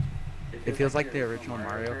 It feels like the original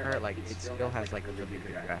Mario Kart, like it still has like really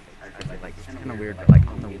good graphics. Like it's kind of weird, but like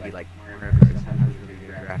on the Wii, like Mario Kart still has really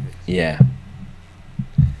good graphics. Yeah.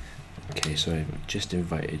 Okay, so I've just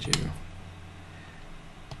invited you.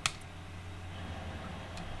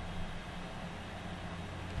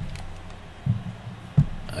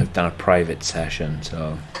 I've done a private session,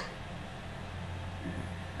 so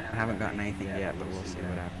I haven't gotten anything yet, but we'll see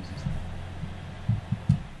what happens.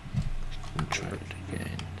 I'll try it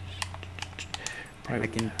again. I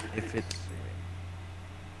can, if it's...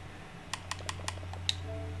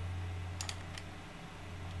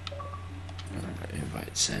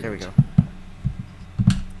 Invite sent. There we go.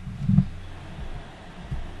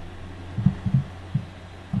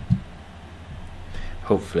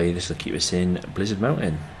 Hopefully this will keep us in Blizzard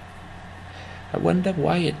Mountain. I wonder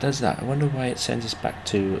why it does that. I wonder why it sends us back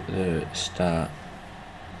to the start.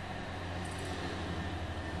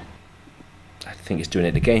 I think it's doing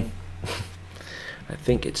it again. I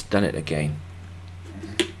think it's done it again.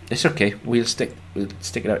 It's okay. We'll stick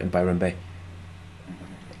it out in Byron Bay.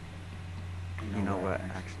 You know what?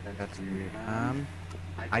 Actually, that's weird.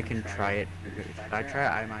 I can try it. If I try it,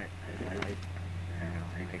 I might.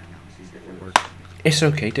 It's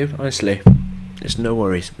okay, dude. Honestly, there's no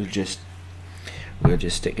worries. We'll just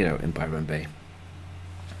stick it out in Byron Bay.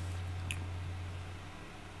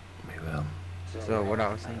 We will. So what I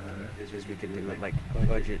was thinking is we could do it like a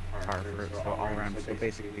budget car for it, so all around. So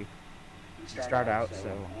basically, start out.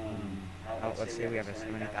 So let's say we have a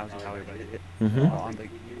 $70,000 budget. On the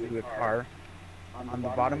you do a car. On the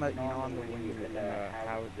bottom of on the when you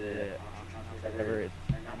how the whatever it's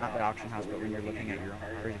not the auction house, but when you're looking at your own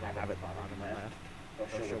cars, you'll have it on the bottom left.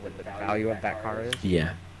 It'll show what the value of that car is.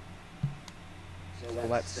 Yeah. So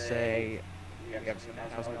let's say you have a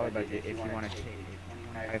 $7,000 budget. If you want to take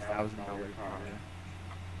a $25,000 car,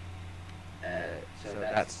 so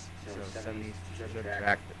that's 70. So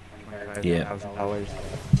subtract $25,000.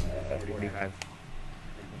 That's 45.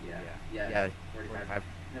 Yeah, 45.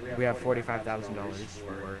 We have $45,000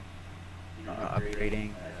 for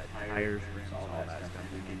upgrading tires, rims, all that stuff.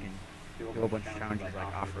 We can do a whole bunch of challenges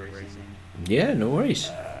like off-road racing. Yeah, no worries.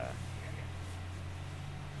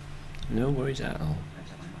 No worries at all.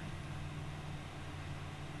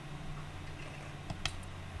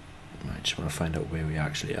 I just want to find out where we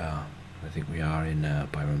actually are. I think we are in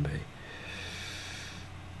Byron Bay.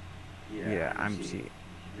 Yeah, I'm see.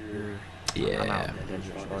 Yeah. I'm out in the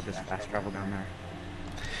desert, so I'll just fast travel down there.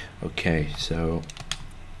 Okay, so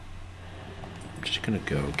I'm just gonna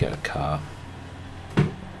go get a car.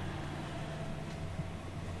 And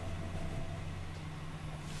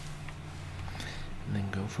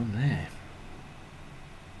then go from there.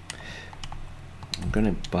 I'm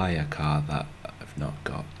gonna buy a car that I've not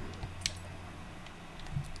got.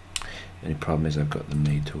 The only problem is I've got the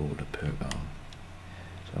made to order perk on.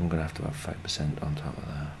 So I'm gonna have to have 5% on top of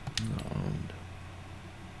that. And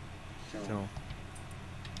So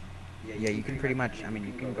yeah, you can pretty much. I mean,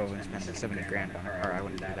 you can go and spend 70 grand on a car. I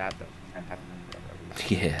wouldn't do that though.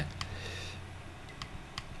 yeah.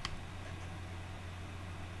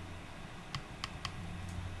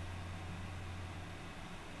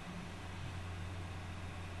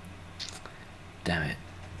 Damn it.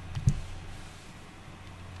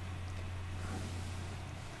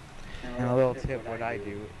 And a little tip, what I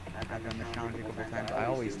do, I've done this challenge a couple times. I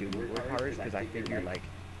always do newer cars because I figure like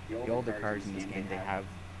the older cars in this game, they have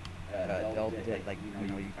they'll like you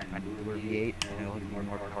can find newer V8 and it'll be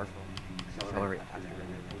more powerful and accelerate faster.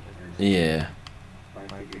 Yeah. So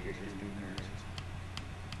I figure just doing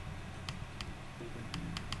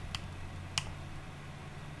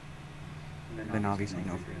yours. Then obviously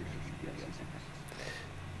no free.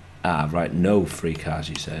 Ah, right. No free cars,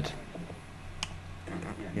 you said.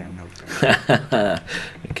 Yeah, no free.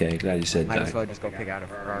 Okay, glad you said Might that. as well just go pick out a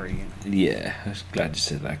Ferrari. Yeah, I was glad you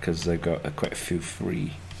said that because they've got quite a few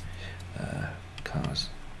free cars.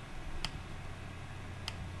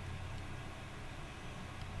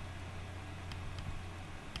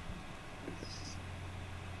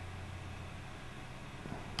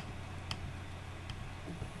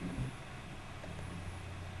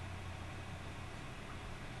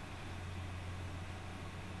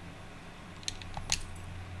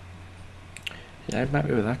 Yeah, I'm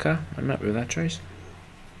happy with that car. I'm happy with that choice.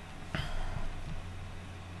 I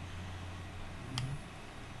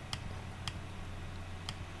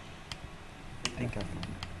think I've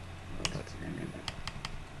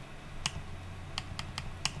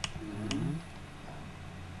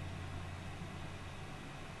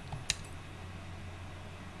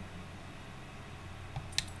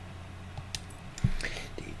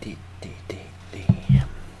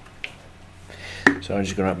So I'm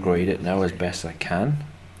just going to upgrade it now as best I can.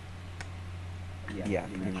 yeah,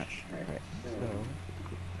 pretty much. Alright, so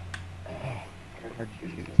hard to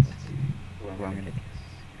choose. Let's see. Well, I'm gonna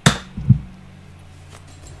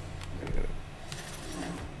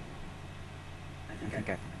I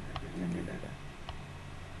think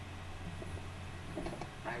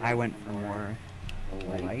I went for more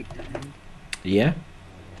light. Yeah.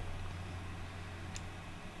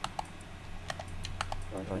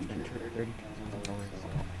 So I spent $30,000.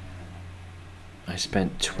 I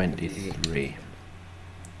spent 23.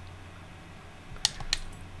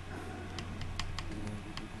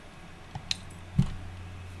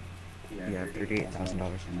 Yeah,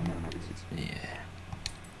 $38,000 Yeah.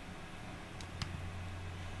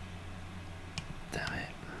 Damn it.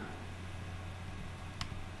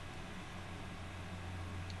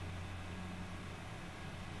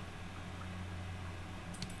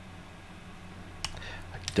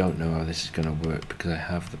 I don't know how this is going to work because I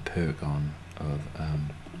have the perk on of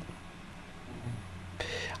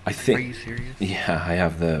I think. Are you serious? Yeah, I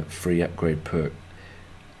have the free upgrade perk.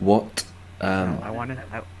 What? No, I wanted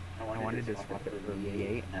to swap it for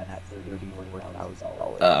V8 and that's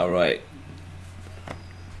 $34,000. Right.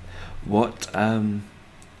 What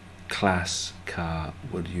class car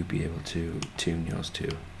would you be able to tune yours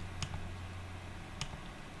to?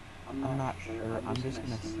 I'm not sure. I'm just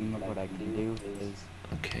gonna see what I can do. Is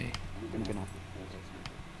Okay. I'm gonna.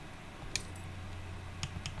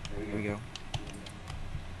 Here we go.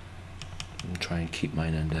 I'll try and keep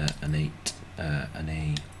mine under an 8, an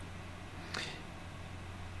A.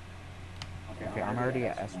 Okay, I'm already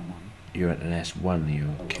at S1. You're at an S1, are you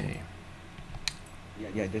okay?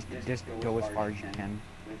 Yeah, just go as far as you can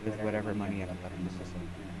with whatever money you have left in the system.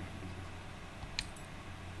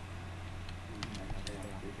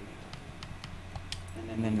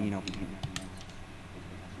 And then, you know,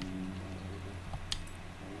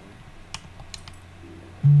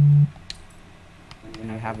 when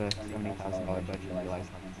you have a $70,000 budget, you realize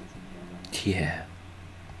how Yeah.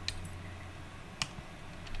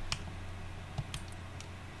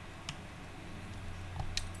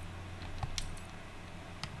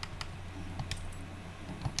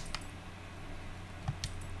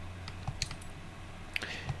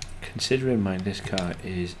 Considering in mind this car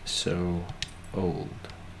is so old,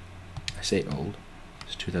 I say old,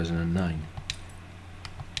 it's 2009.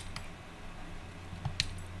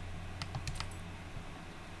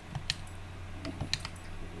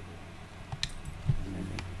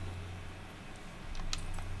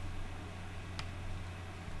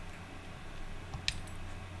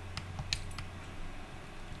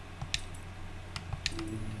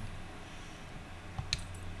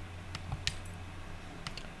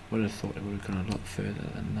 Would have thought it would have gone a lot further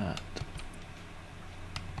than that.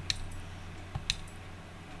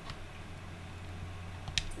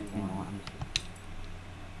 you know,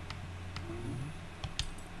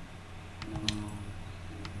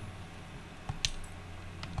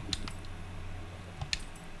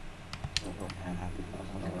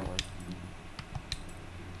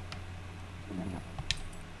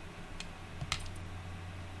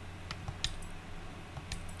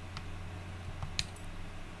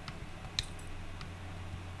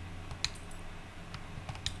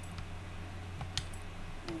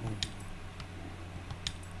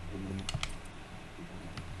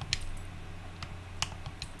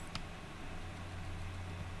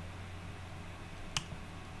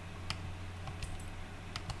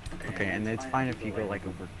 Okay, and it's fine if you go like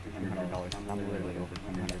over $200. I'm literally over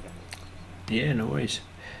 $200. Yeah, no worries.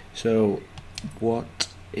 So, what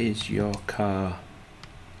is your car?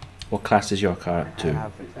 What class is your car up I to?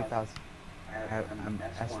 have a 2000. I'm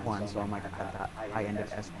S1, so I'm like at the high end of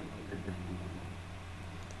S1.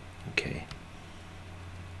 Okay.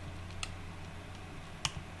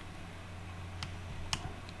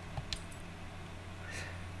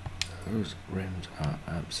 Those rims are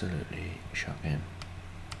absolutely shocking.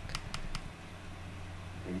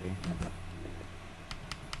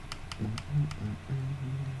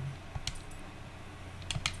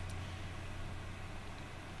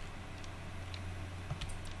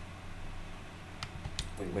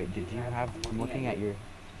 Wait, did you have? I'm looking at your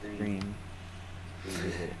screen.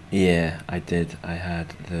 Yeah, I did. I had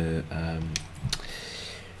the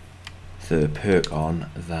perk on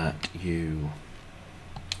that you.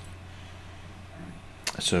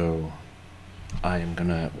 So, what I'm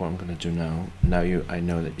gonna do now. Now I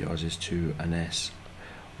know that yours is to an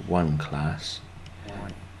S1 class.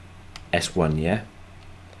 S1, yeah.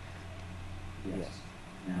 Yes.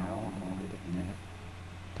 Now I'm on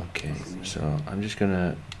the Okay, so I'm just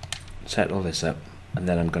gonna set all this up, and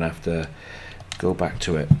then I'm gonna have to go back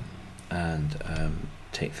to it and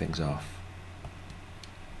take things off,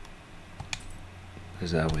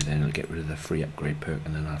 because that way then it'll get rid of the free upgrade perk,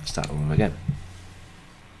 and then I'll have to start all over again.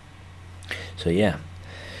 So yeah,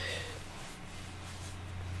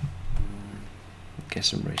 get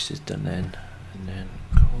some races done then, and then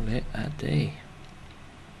call it a day.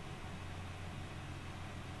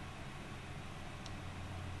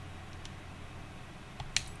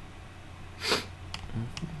 I'm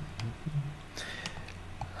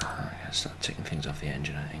gonna start taking things off the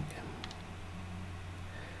engine, I think.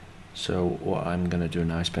 So what I'm gonna do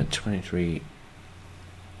now, I spent 23k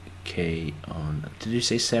on. Did you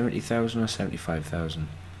say 70,000 or 75,000?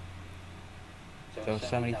 So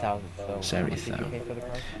 70,000. So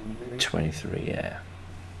 70,000. 23, yeah.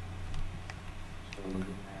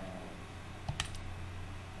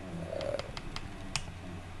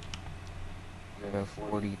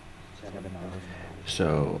 47.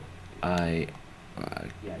 So I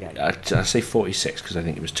say 46 because I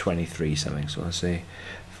think it was 23 something. So I'll say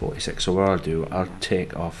 46. So what I'll do, I'll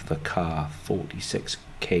take off the car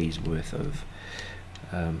 46k's worth of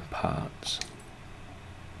parts.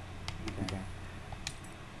 Okay.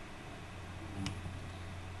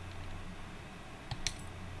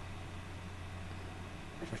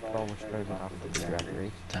 First of all, we're starting off with the drag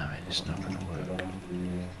race. Damn it, it's not going to work.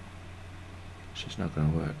 It's just not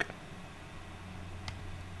going to work.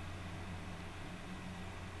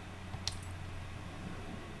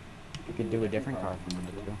 You could do a different car if you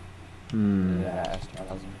wanted to.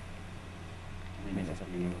 S2000. I mean, it's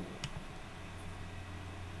up to you.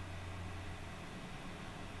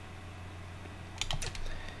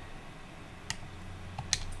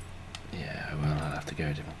 Yeah, well, I'll have to go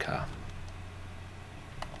a different car.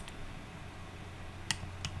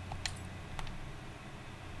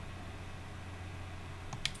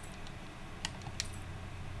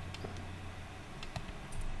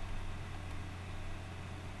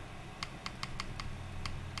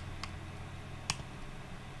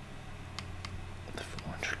 The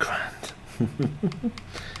 400 grand.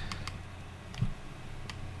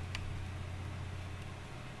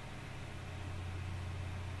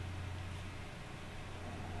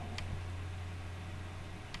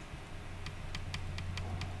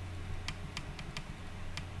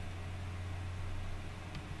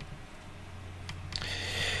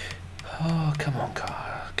 Oh, come on,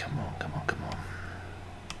 car. Come on, come on, come on.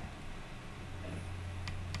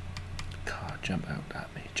 Car, jump out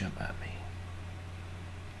at me, jump at me.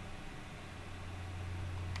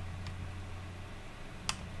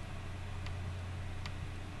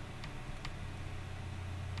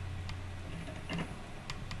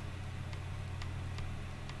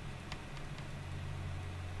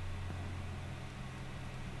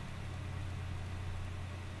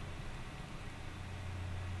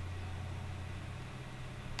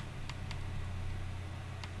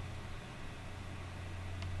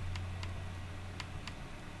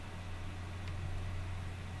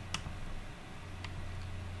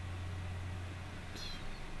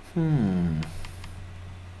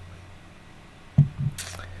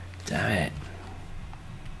 Damn it.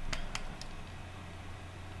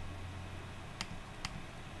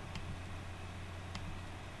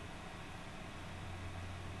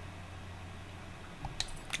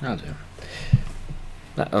 That'll do.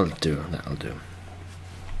 That'll do, that'll do.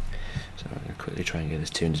 So I'm going to quickly try and get this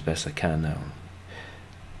tuned as best I can now.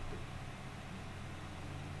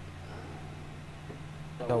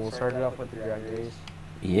 So we'll start it off with the drag race.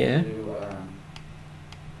 Yeah.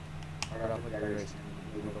 Start off with drag racing,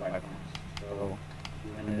 we go 5 points. So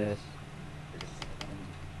you win this, it's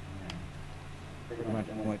pretty much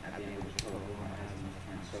only at the end of the total one has enough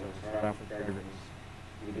points. So start off with drag race.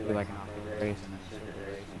 You do like an off-road race and a circuit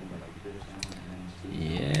race and like this and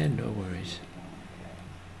Yeah, no worries.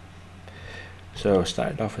 So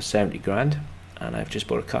started off with 70 grand, and I've just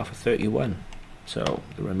bought a car for 31. So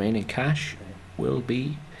the remaining cash will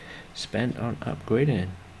be spent on upgrading.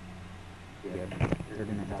 yeah,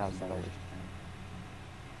 $39,000.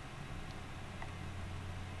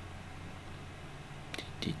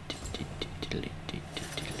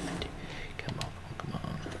 Come on, come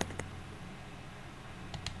on.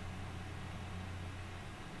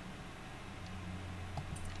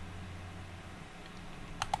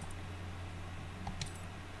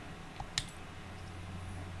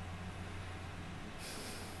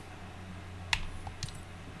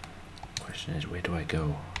 Question is, where do I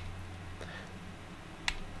go?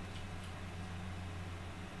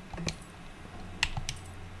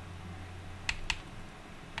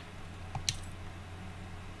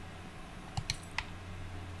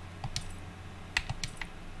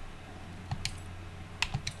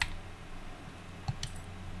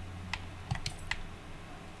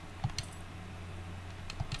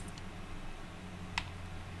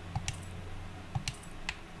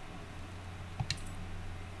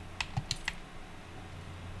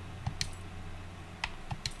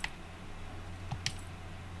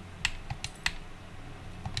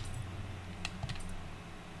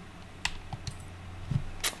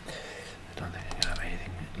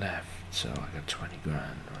 Left, so I got 20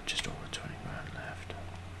 grand, or just over 20 grand left.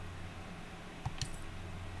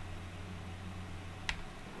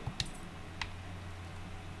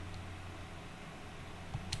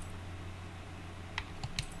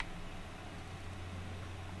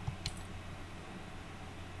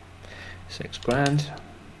 $6 grand,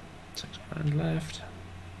 6 grand left.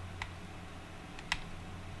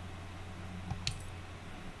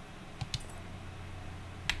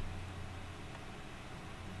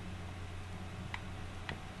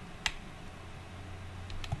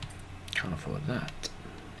 Can't afford that.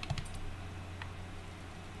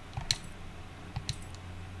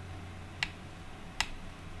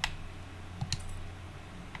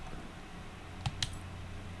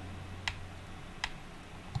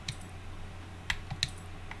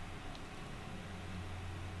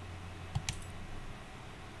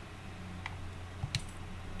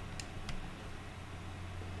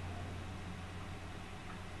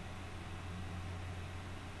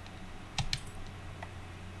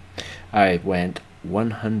 I went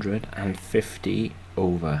 150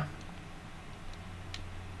 over.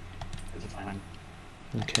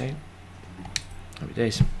 Okay. Happy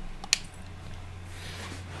days.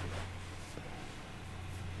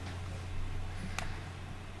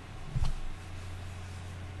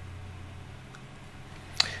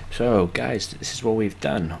 So guys, this is what we've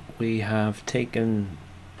done. We have taken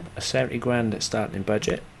a 70 grand starting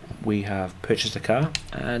budget. We have purchased a car,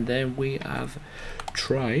 and then we have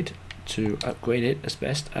tried to upgrade it as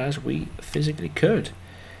best as we physically could.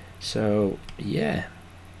 So yeah,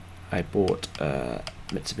 I bought a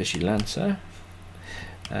Mitsubishi Lanca,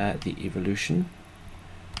 the Evolution,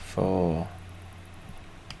 for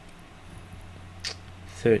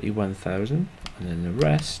 31,000, and then the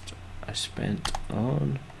rest I spent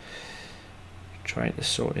on trying to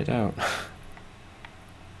sort it out.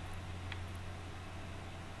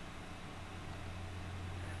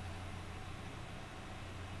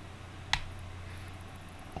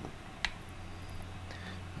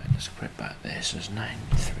 Let's put it back there, so it's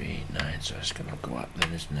 939, so it's going to go up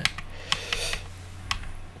then, isn't it?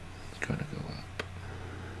 It's going to go up.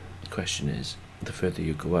 The question is, the further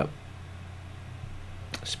you go up,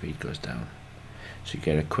 the speed goes down. So you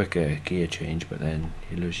get a quicker gear change, but then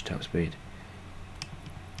you lose your top speed.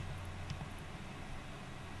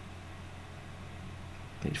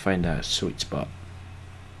 Need to find out a sweet spot.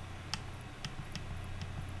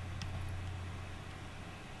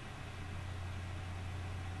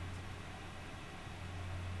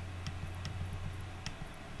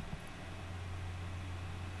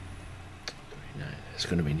 It's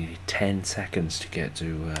going to be nearly 10 seconds to get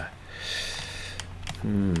to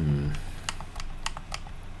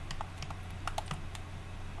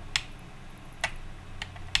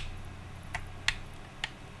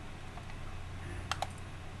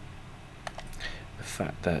the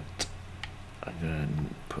fact that I'm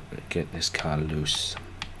going to get this car loose,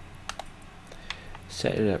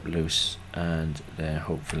 set it up loose, and then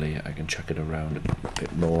hopefully I can chuck it around a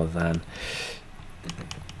bit more than,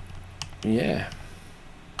 yeah.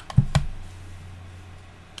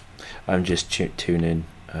 I'm just tuning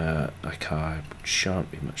a car. It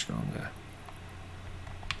shan't be much longer.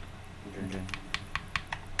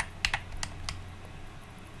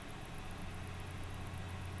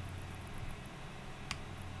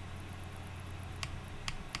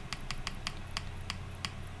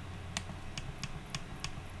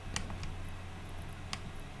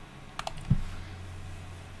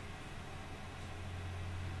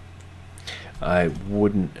 I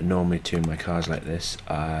wouldn't normally tune my cars like this.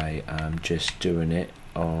 I am just doing it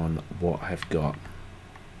on what I've got.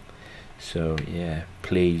 So yeah,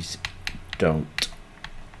 please don't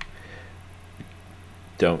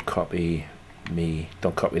copy me.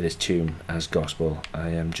 Don't copy this tune as gospel. I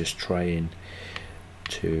am just trying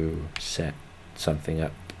to set something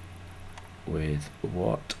up with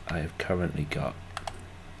what I've currently got.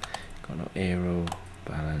 Got no aero,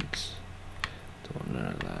 balance, don't want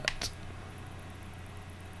none of that.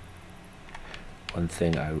 One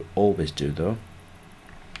thing I always do though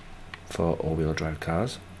for all-wheel drive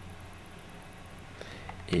cars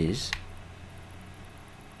is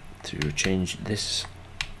to change this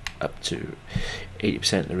up to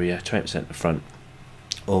 80% in the rear, 20% in the front,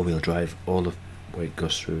 all-wheel drive, all the way it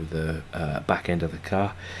goes through the back end of the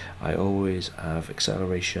car. I always have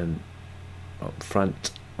acceleration up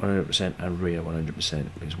front 100% and rear 100%,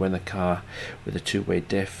 because when the car with a two-way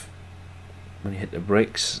diff, when you hit the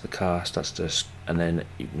brakes, the car starts to, and then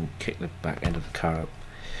you can kick the back end of the car up.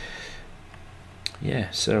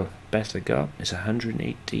 Yeah, so best I got is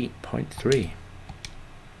 180.3.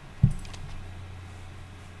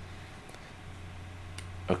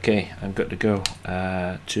 Okay, I'm good to go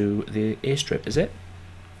to the airstrip, is it?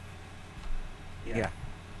 Yeah.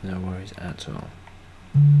 No worries at all.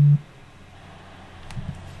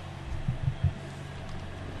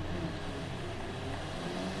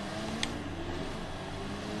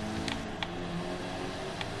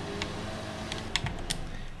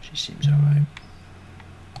 She seems alright.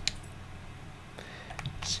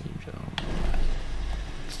 Seems alright.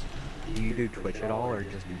 Do you do Twitch at all, or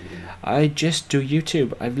just YouTube? I just do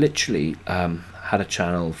YouTube. I've literally had a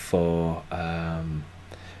channel for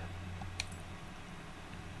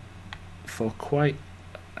quite,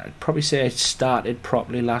 I'd probably say I started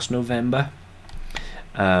properly last November,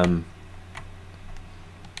 and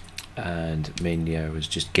mainly I was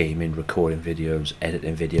just gaming, recording videos,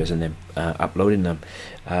 editing videos, and then uploading them,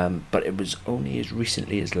 but it was only as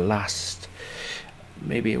recently as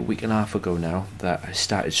maybe a week and a half ago now that I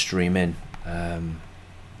started streaming,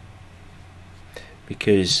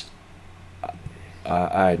 because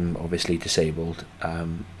I'm obviously disabled.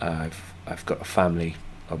 I've got a family,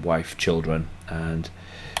 a wife, children, and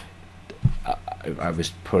I was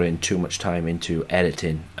putting too much time into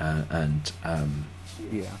editing and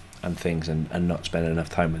things, and not spending enough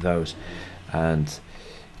time with those, and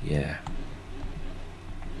yeah.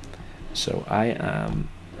 So I am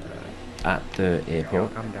at the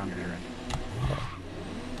airport. Come down here.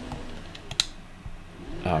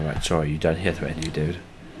 Alright, sorry, you don't hear the radio, dude.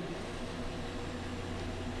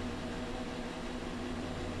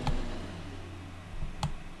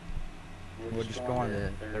 We'll just go on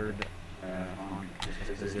the third honk.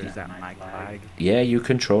 Is that mic lag? Yeah, you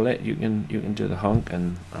control it. You can do the honk,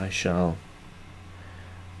 and I shall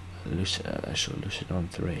loose it on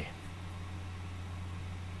 3.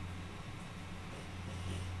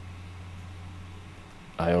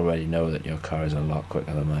 I already know that your car is a lot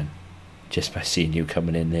quicker than mine, just by seeing you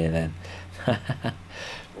coming in there then.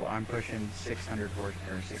 Well, I'm pushing 600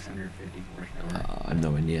 horsepower, 650 horsepower. I'm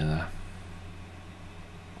nowhere near that.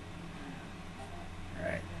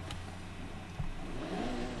 Alright.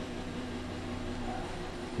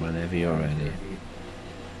 Whenever you're ready.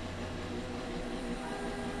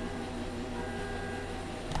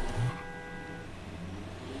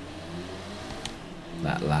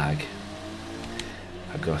 That lag.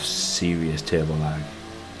 I've got serious turbo lag.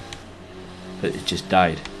 But it just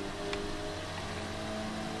died.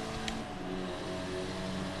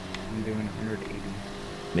 I'm doing 180.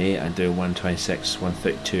 Me, I'm doing 126,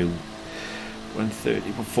 132, 130,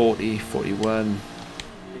 140, 41.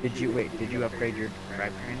 Did you upgrade your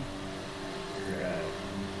drivetrain?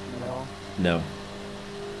 No.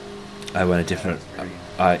 I went a different.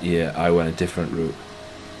 I went a different route.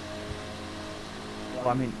 Well,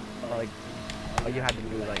 I mean, like, all you had to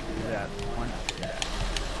do was like do that one.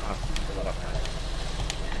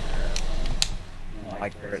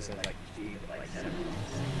 Like where it says like speed like 70.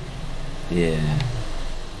 Yeah.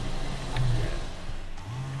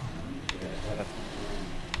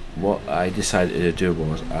 What I decided to do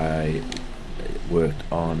was I worked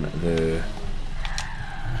on the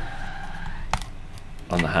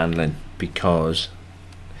handling, because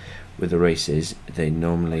with the races, they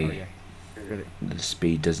normally Really? the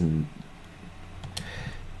speed doesn't.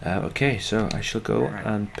 Okay, so I shall go Right.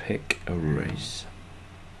 and pick a race.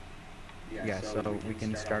 Yeah, so we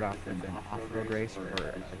can start off with an off-road race or a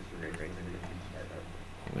street race.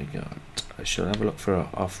 What we got? I shall have a look for an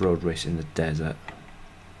off-road race in the desert.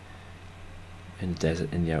 In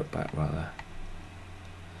the outback rather.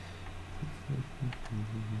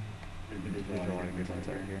 There's a lot of good ones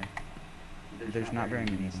out here. There's not very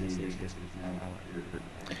many in the city, just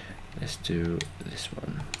Let's do this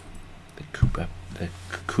one. The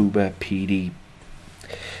Kuba PD.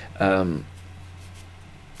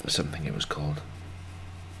 Something it was called.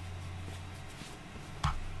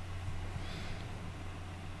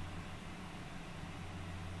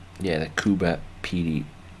 Yeah, the Kuba PD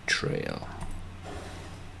Trail.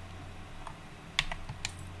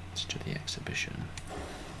 Let's do the exhibition.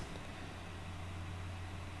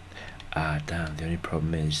 Ah, damn, the only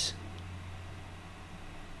problem is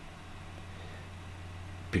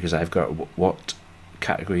because I've got what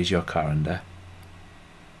category is your car under?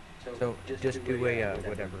 So just do a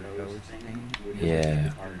whatever goes thing.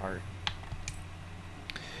 Yeah. Or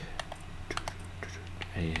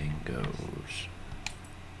Anything goes.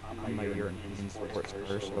 I'm like you're in sports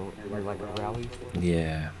first, so you're like a rally.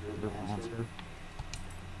 Yeah. You're a monster.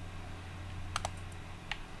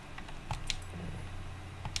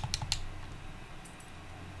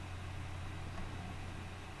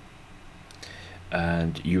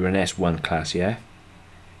 And you're an S1 class, yeah?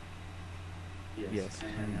 Yes.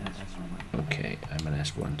 Okay, I'm an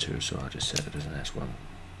S1 too, so I'll just set it as an S1.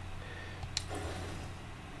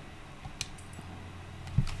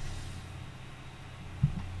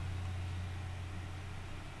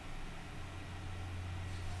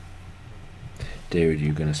 Dude,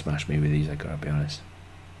 you're gonna smash me with these, I gotta be honest.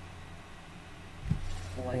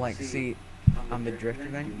 Like, see, on the drift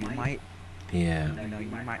event, you might, Yeah. you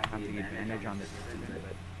might have the advantage on the drift event,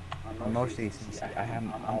 but on most of these things,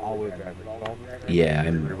 I'm all-wheel driver. Yeah,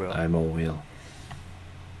 Rear wheel. I'm all wheel.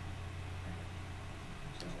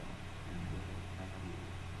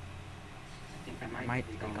 I might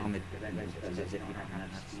think on the drift event just as if you don't have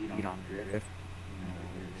enough speed on the drift.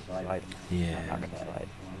 Slide. Yeah. I'm not gonna slide.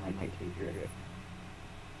 I might take your drift.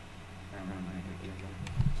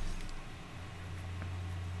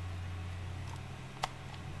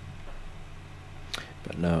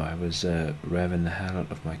 But no, I was revving the hell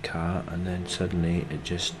out of my car, and then suddenly it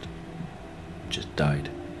just died,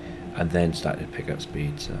 and then started to pick up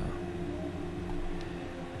speed. So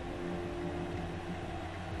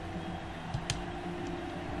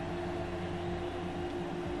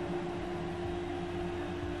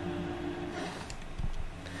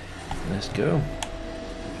let's go.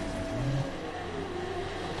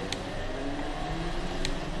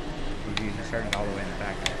 You started all the way in the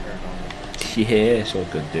back. Yeah, it's all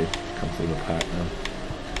good, dude. Come through the park now.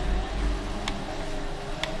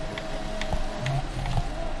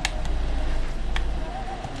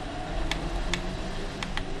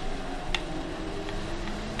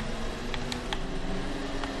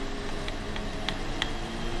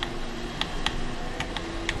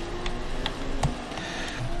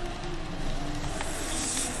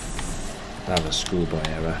 That was a schoolboy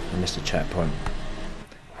error. I missed a checkpoint.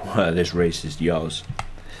 Wow, this race is yours.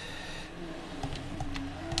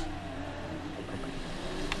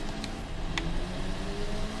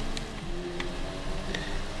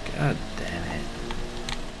 God damn it.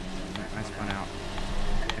 I spun out.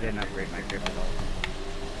 I didn't upgrade my grip at all.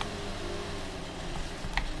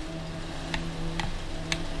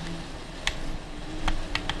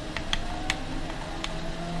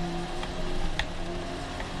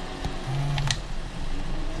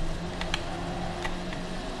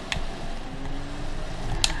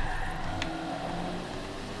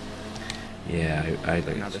 Yeah, I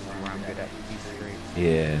But now this is where I'm good at these straight.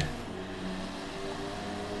 yeah.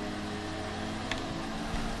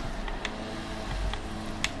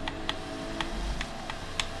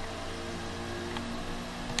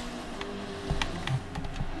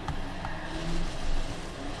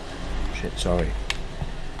 Shit, sorry.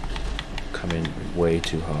 Coming way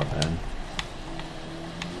too hard, man.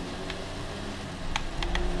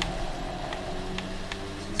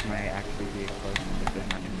 This may actually be a close one because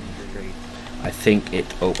I'm in straight. I think it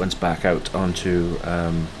opens back out onto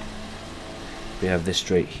we have this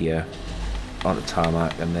straight here onto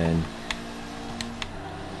tarmac, and then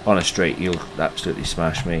on a straight you'll absolutely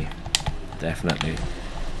smash me, definitely.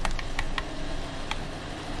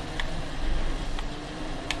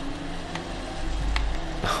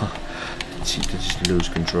 You could just lose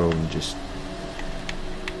control and just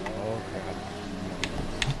Oh crap.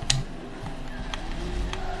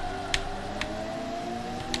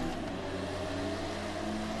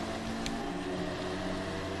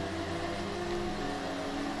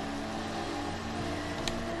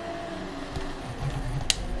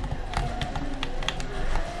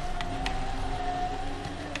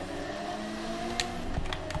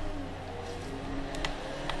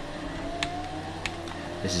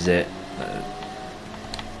 This is it.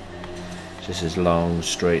 Just this long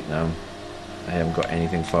straight now. I haven't got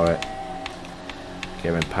anything for it.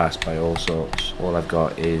 Getting passed by all sorts. All I've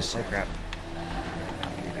got is. Oh crap.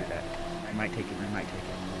 I might take it. I might take it.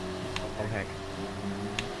 Oh heck.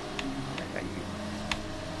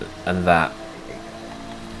 And that.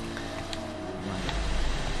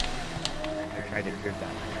 I tried to drift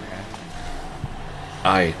that.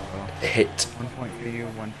 I hit. 1 point for you,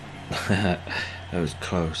 1 point. That was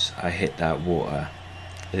close. I hit that water.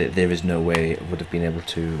 There is no way I would have been able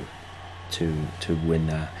to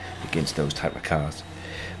win against those type of cars,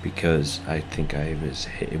 because I think I was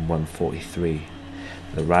hitting 143.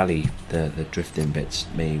 The rally, the drifting bits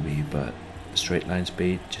maybe, but straight line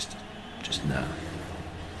speed just nah.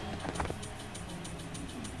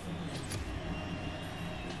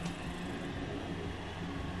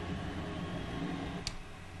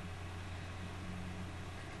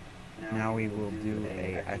 Now we will do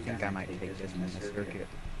I think I might take this in a circuit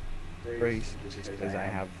race, just because I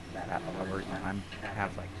have that power. I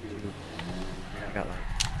have like I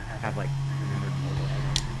have like 300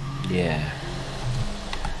 more. Yeah.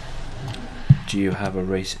 Do you have a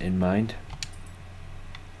race in mind?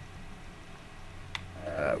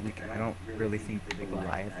 I don't really think the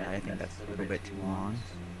Goliath. I think that's a little bit too long.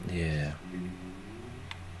 Yeah.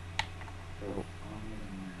 So,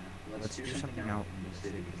 let's do something out in the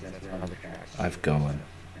city, because that's where all the tracks. I've gone.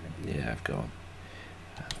 Yeah, I've gone.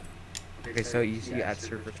 Okay, so you see at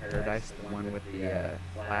Surface Paradise, the one with the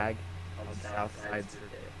flag of the South Side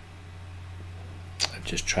Circuit. I'm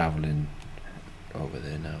just travelling over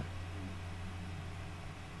there now.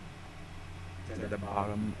 To the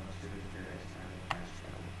bottom.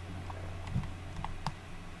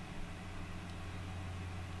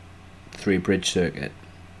 Three bridge circuit.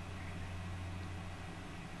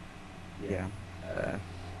 Yeah.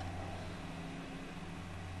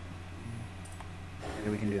 Yeah,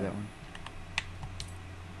 we can do that one.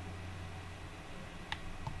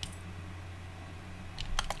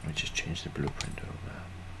 Let me just change the blueprint over.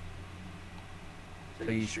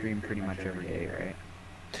 So you stream pretty much every day, right?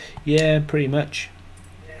 Yeah, pretty much.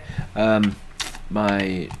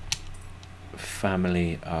 My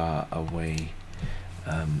family are away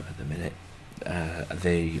at the minute.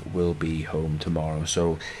 They will be home tomorrow,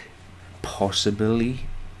 so possibly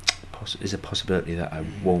there's a possibility that I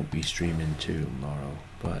won't be streaming tomorrow,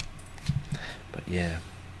 but yeah,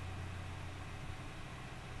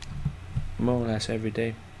 more or less every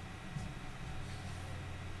day.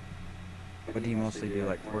 What do you mostly do,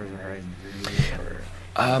 like Forza Horizon 3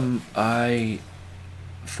 or?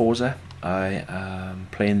 Forza. I am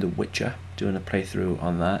playing The Witcher, doing a playthrough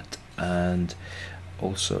on that, and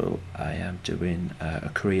also I am doing a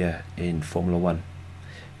career in Formula 1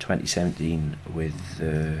 2017 with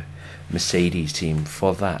the Mercedes team.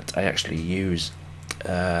 For that I actually use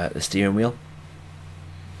the steering wheel.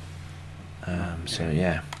 So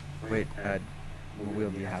yeah. Wait, what wheel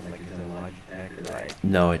do you have? Like, is it a Logitech or like?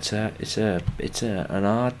 No, it's an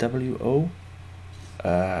RWO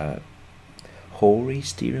Hori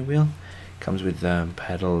steering wheel. Comes with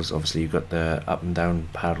pedals. Obviously you've got the up and down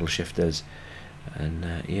paddle shifters,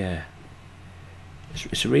 and yeah,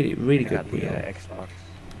 it's a really good wheel. Xbox.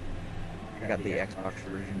 I got the Xbox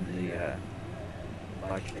version, the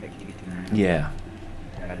Logitech GT9. Yeah.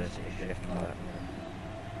 I got a stick shift on that.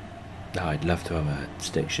 Oh, I'd love to have a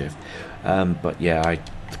stick shift, but yeah,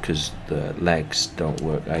 because the legs don't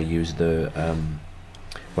work, I use the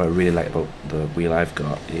what I really like about the wheel I've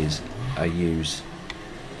got is I use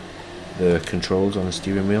the controls on the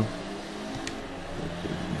steering wheel,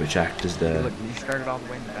 which act as the. Look, you started all the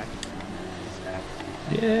way in the back.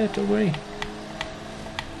 Yeah, don't worry.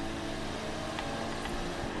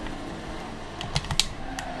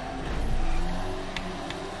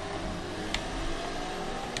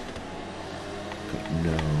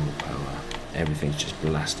 No power. Everything's just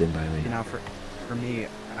blasting by me. Now for me,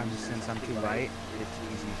 since I'm too light, it's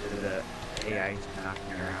easy for the AI to knock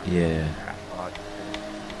me around. Yeah.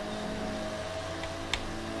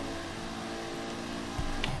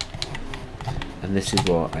 And this is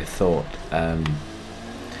what I thought.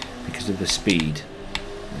 Because of the speed,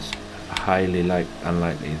 it's highly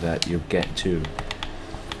unlikely that you'll get to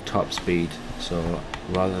top speed. So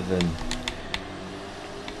rather than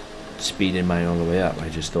speeding mine all the way up, I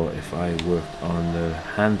just thought if I worked on the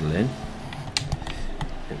handling,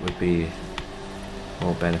 it would be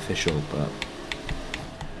more beneficial. But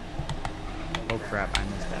oh crap, I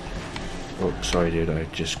missed that. oh, sorry dude, I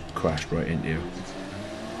just crashed right into you.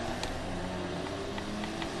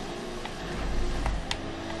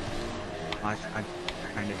 I'm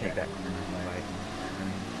trying to take that corner of my bike.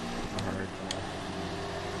 Hard.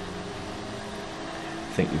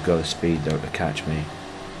 think we've got the speed though to catch me.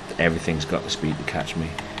 Everything's got the speed to catch me.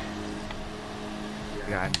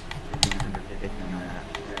 Yeah, I'm 150 on that.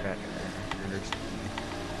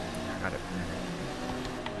 Got it.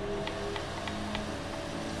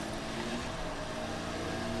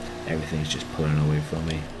 Everything's just pulling away from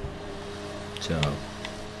me. So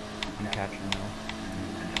I'm catching now.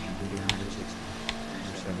 Maybe 160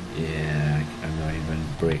 or 70. yeah, I'm not even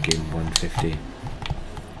breaking 150.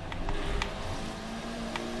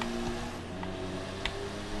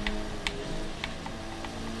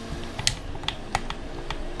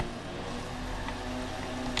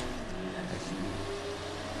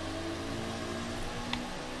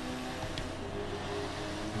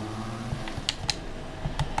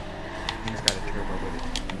 He's got a turbo with it.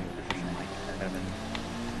 Precision like 7.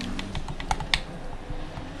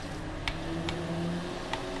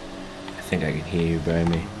 I think I can hear you behind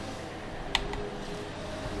me.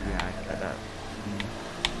 Yeah, I got that.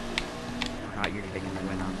 Not you're taking the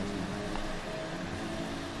win on this one.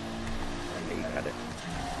 Okay, you got it.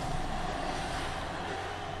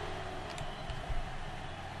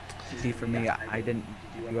 See, for me, I didn't.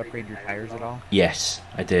 Did you upgrade your tires at all? Yes,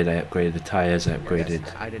 I did. I upgraded the tires. I upgraded.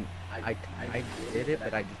 Yes, I didn't. I did it,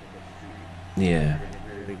 but I just Yeah,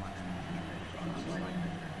 didn't really want to.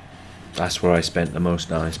 that's where I spent the most.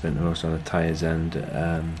 Now I spent the most on the tires and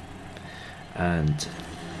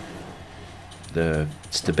the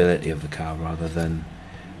stability of the car rather than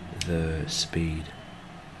the speed.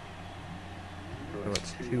 So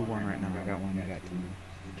it's 2-1 right now. I got one. I got 2.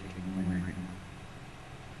 Right now.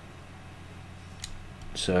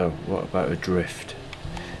 So, what about a drift?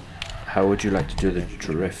 How would you like to do the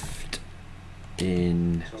drift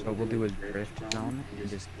in... So we'll do a drift zone, and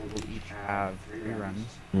just we'll each have 3 runs.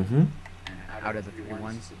 Mm-hmm. And out of the 3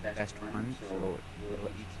 ones, the best one. So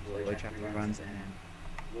we'll each have 3 runs, and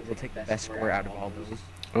we'll take the best score out of all those.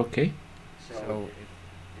 Okay. So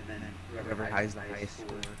then whoever has the highest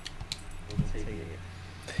score will take it.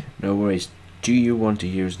 No worries. Do you want to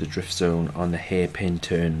use the drift zone on the hairpin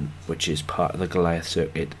turn, which is part of the Goliath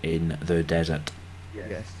circuit in the desert?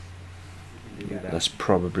 Yes. You can do that. That's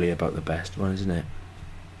probably about the best one, isn't it?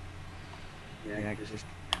 Yeah, just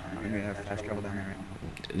I'm gonna have fast travel down there right now.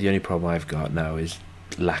 The only problem I've got now is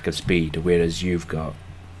lack of speed, whereas you've got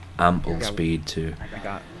ample Yeah, speed to... I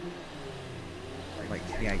got like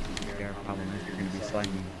yeah. Your problem is you're gonna be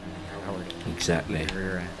sliding power. Exactly.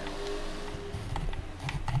 Rear end.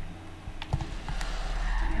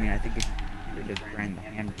 I mean, I think if you just grind the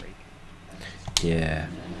handbrake. Yeah.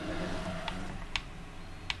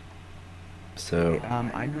 So...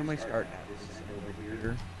 I normally start at this over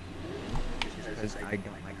here, just because I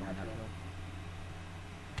don't like going uphill.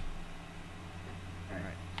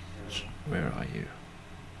 Alright. Where are you?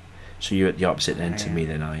 So you're at the opposite end to me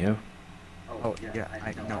then, are you? Oh, yeah,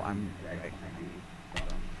 I'm right.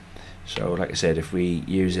 So, like I said, if we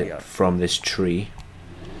use it from this tree...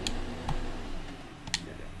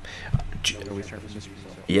 So we start from this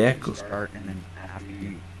result. Yeah, You cool. start, and then after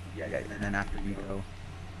you, and then after you go,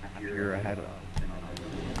 after you're ahead of.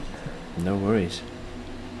 No worries.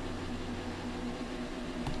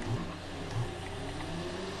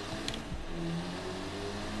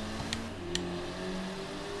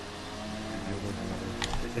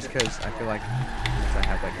 Just because I feel like since I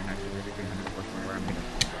have like an extra 300 horsepower, I'm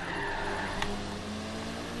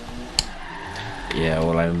gonna. Yeah,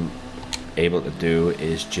 all I'm able to do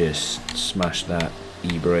is just smash that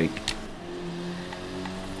e-brake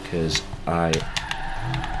because I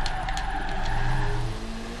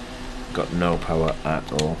got no power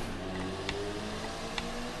at all.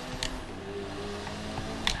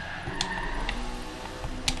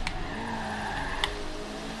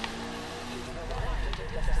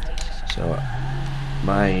 So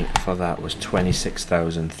my for that was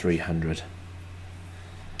 26,300.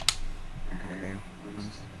 Okay.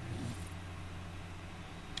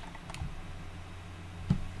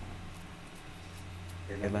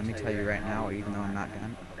 Okay, let me tell you right now, even though I'm not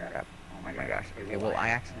done. Oh, crap. Oh my gosh. Okay, well, I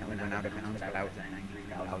accidentally went out of bounds, but I was at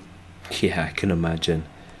 93,000. Yeah, I can imagine.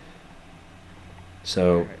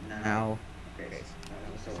 So Right now, okay,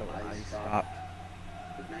 so I stopped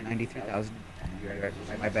with 93,000.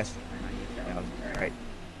 My best was 93,000. Right.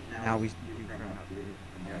 Now we do from up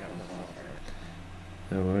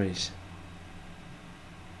to. no worries.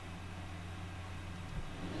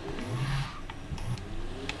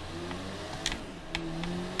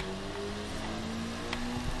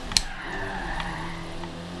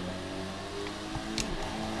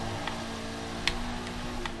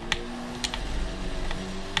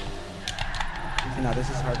 Now this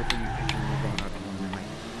is harder for you because you're going up and then like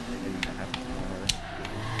you have to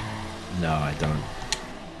No, I don't.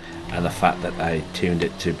 and the fact that I tuned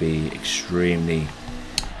it to be extremely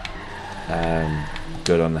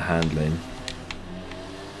good on the handling.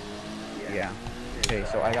 Yeah. Okay,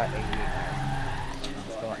 so I got 88. I'm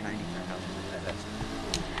still at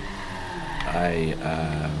 90,000. I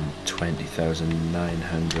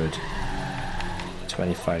 20,900,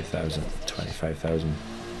 25,000, 25,000. I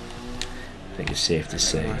think it's safe to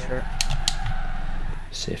say.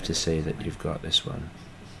 Safe to say that you've got this one.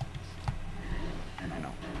 I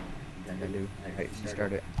know. I do. Right, you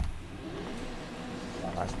start it.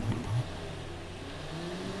 Last one.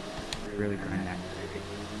 Really grind that.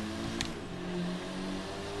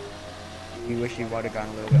 You wish you would have gone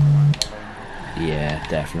a little bit more. Yeah,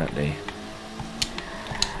 definitely.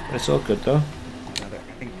 But it's all good though. I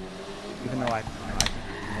think, even though I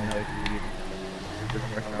know if you need the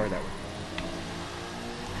horsepower that was.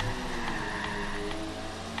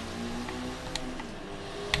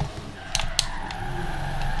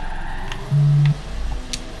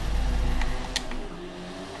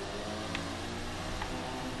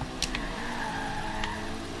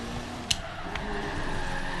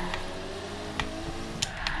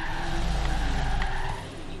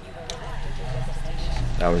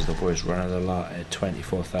 That was the worst run of the lot at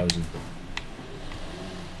 24,000.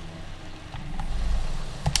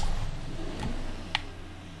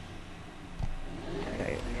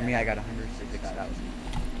 Okay, for me I got 106,000.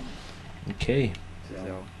 Okay.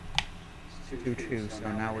 So 2-2.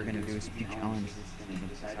 So now we're gonna do a speed challenge.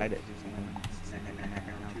 Decide it. Now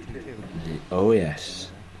 2-2. Oh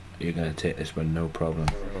yes, you're gonna take this one, no problem.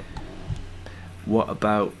 What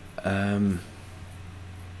about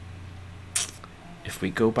if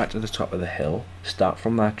we go back to the top of the hill, start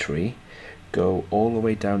from that tree, go all the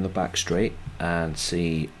way down the back straight, and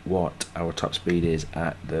see what our top speed is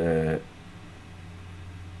at the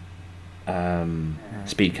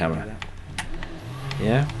speed camera.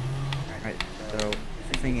 Yeah. Right. So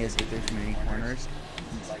the thing is, if there's many corners,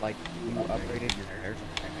 it's like you upgraded your tires.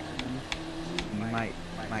 You might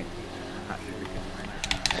not sure because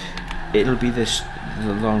It'll be the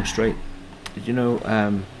long straight. Did you know?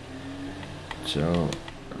 So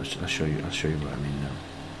I'll show you. I'll show you what I mean now.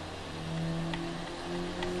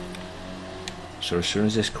 So as soon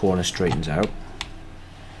as this corner straightens out,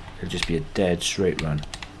 it'll just be a dead straight run.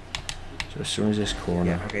 So as soon as this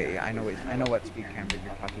corner. Yeah. Okay. Yeah, I know what speed camera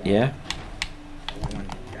you're talking about. Yeah. Yeah, I know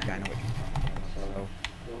what you're talking about. So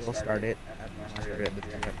we'll start it. I'll start it at the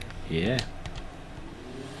top. Yeah.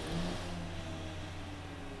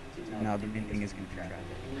 Now the main thing is going to be traffic.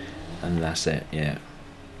 And that's it. Yeah.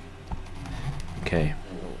 Okay.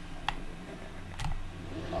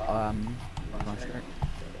 I'll start.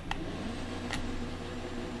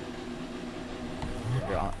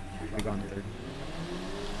 We're going third.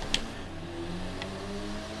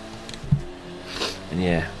 And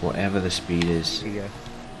yeah, whatever the speed is. Yeah.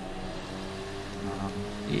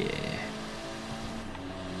 Yeah.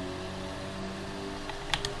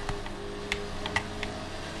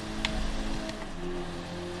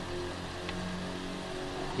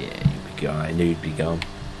 Yeah, you'd be gone. I knew you'd be gone.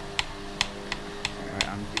 Alright,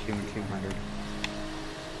 I'm doing 200.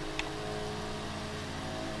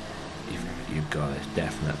 You've got it,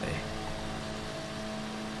 definitely.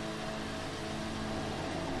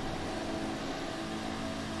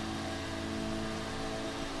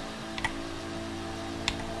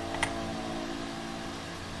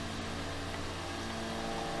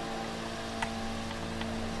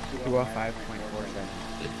 You are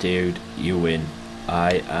 5.47. Dude, you win.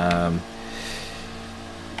 I am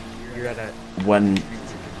You're at a one.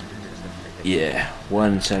 Yeah,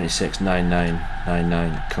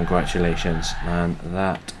 176.9999. Congratulations, man.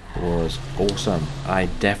 That was awesome. I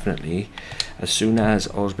definitely, as soon as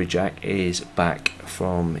Osby Jack is back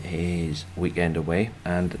from his weekend away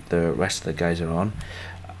and the rest of the guys are on,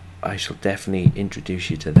 I shall definitely introduce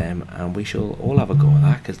you to them and we shall all have a go at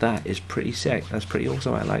that, because that is pretty sick. That's pretty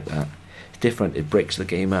awesome. I like that. It's different. It breaks the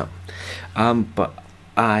game up. But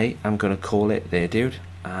I am going to call it there, dude.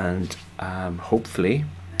 And hopefully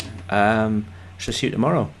shall see you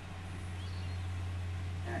tomorrow.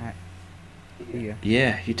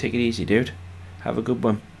 Yeah, you take it easy, dude. Have a good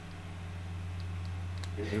one.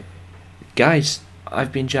 Guys,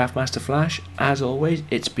 I've been Jaff Master Flash. As always,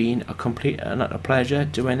 it's been a complete and utter pleasure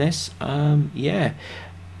doing this. Yeah,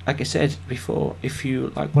 like I said before, if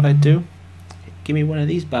you like what I do, give me one of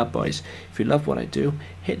these bad boys. If you love what I do,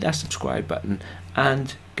 hit that subscribe button.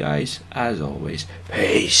 And guys, as always,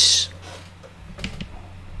 peace.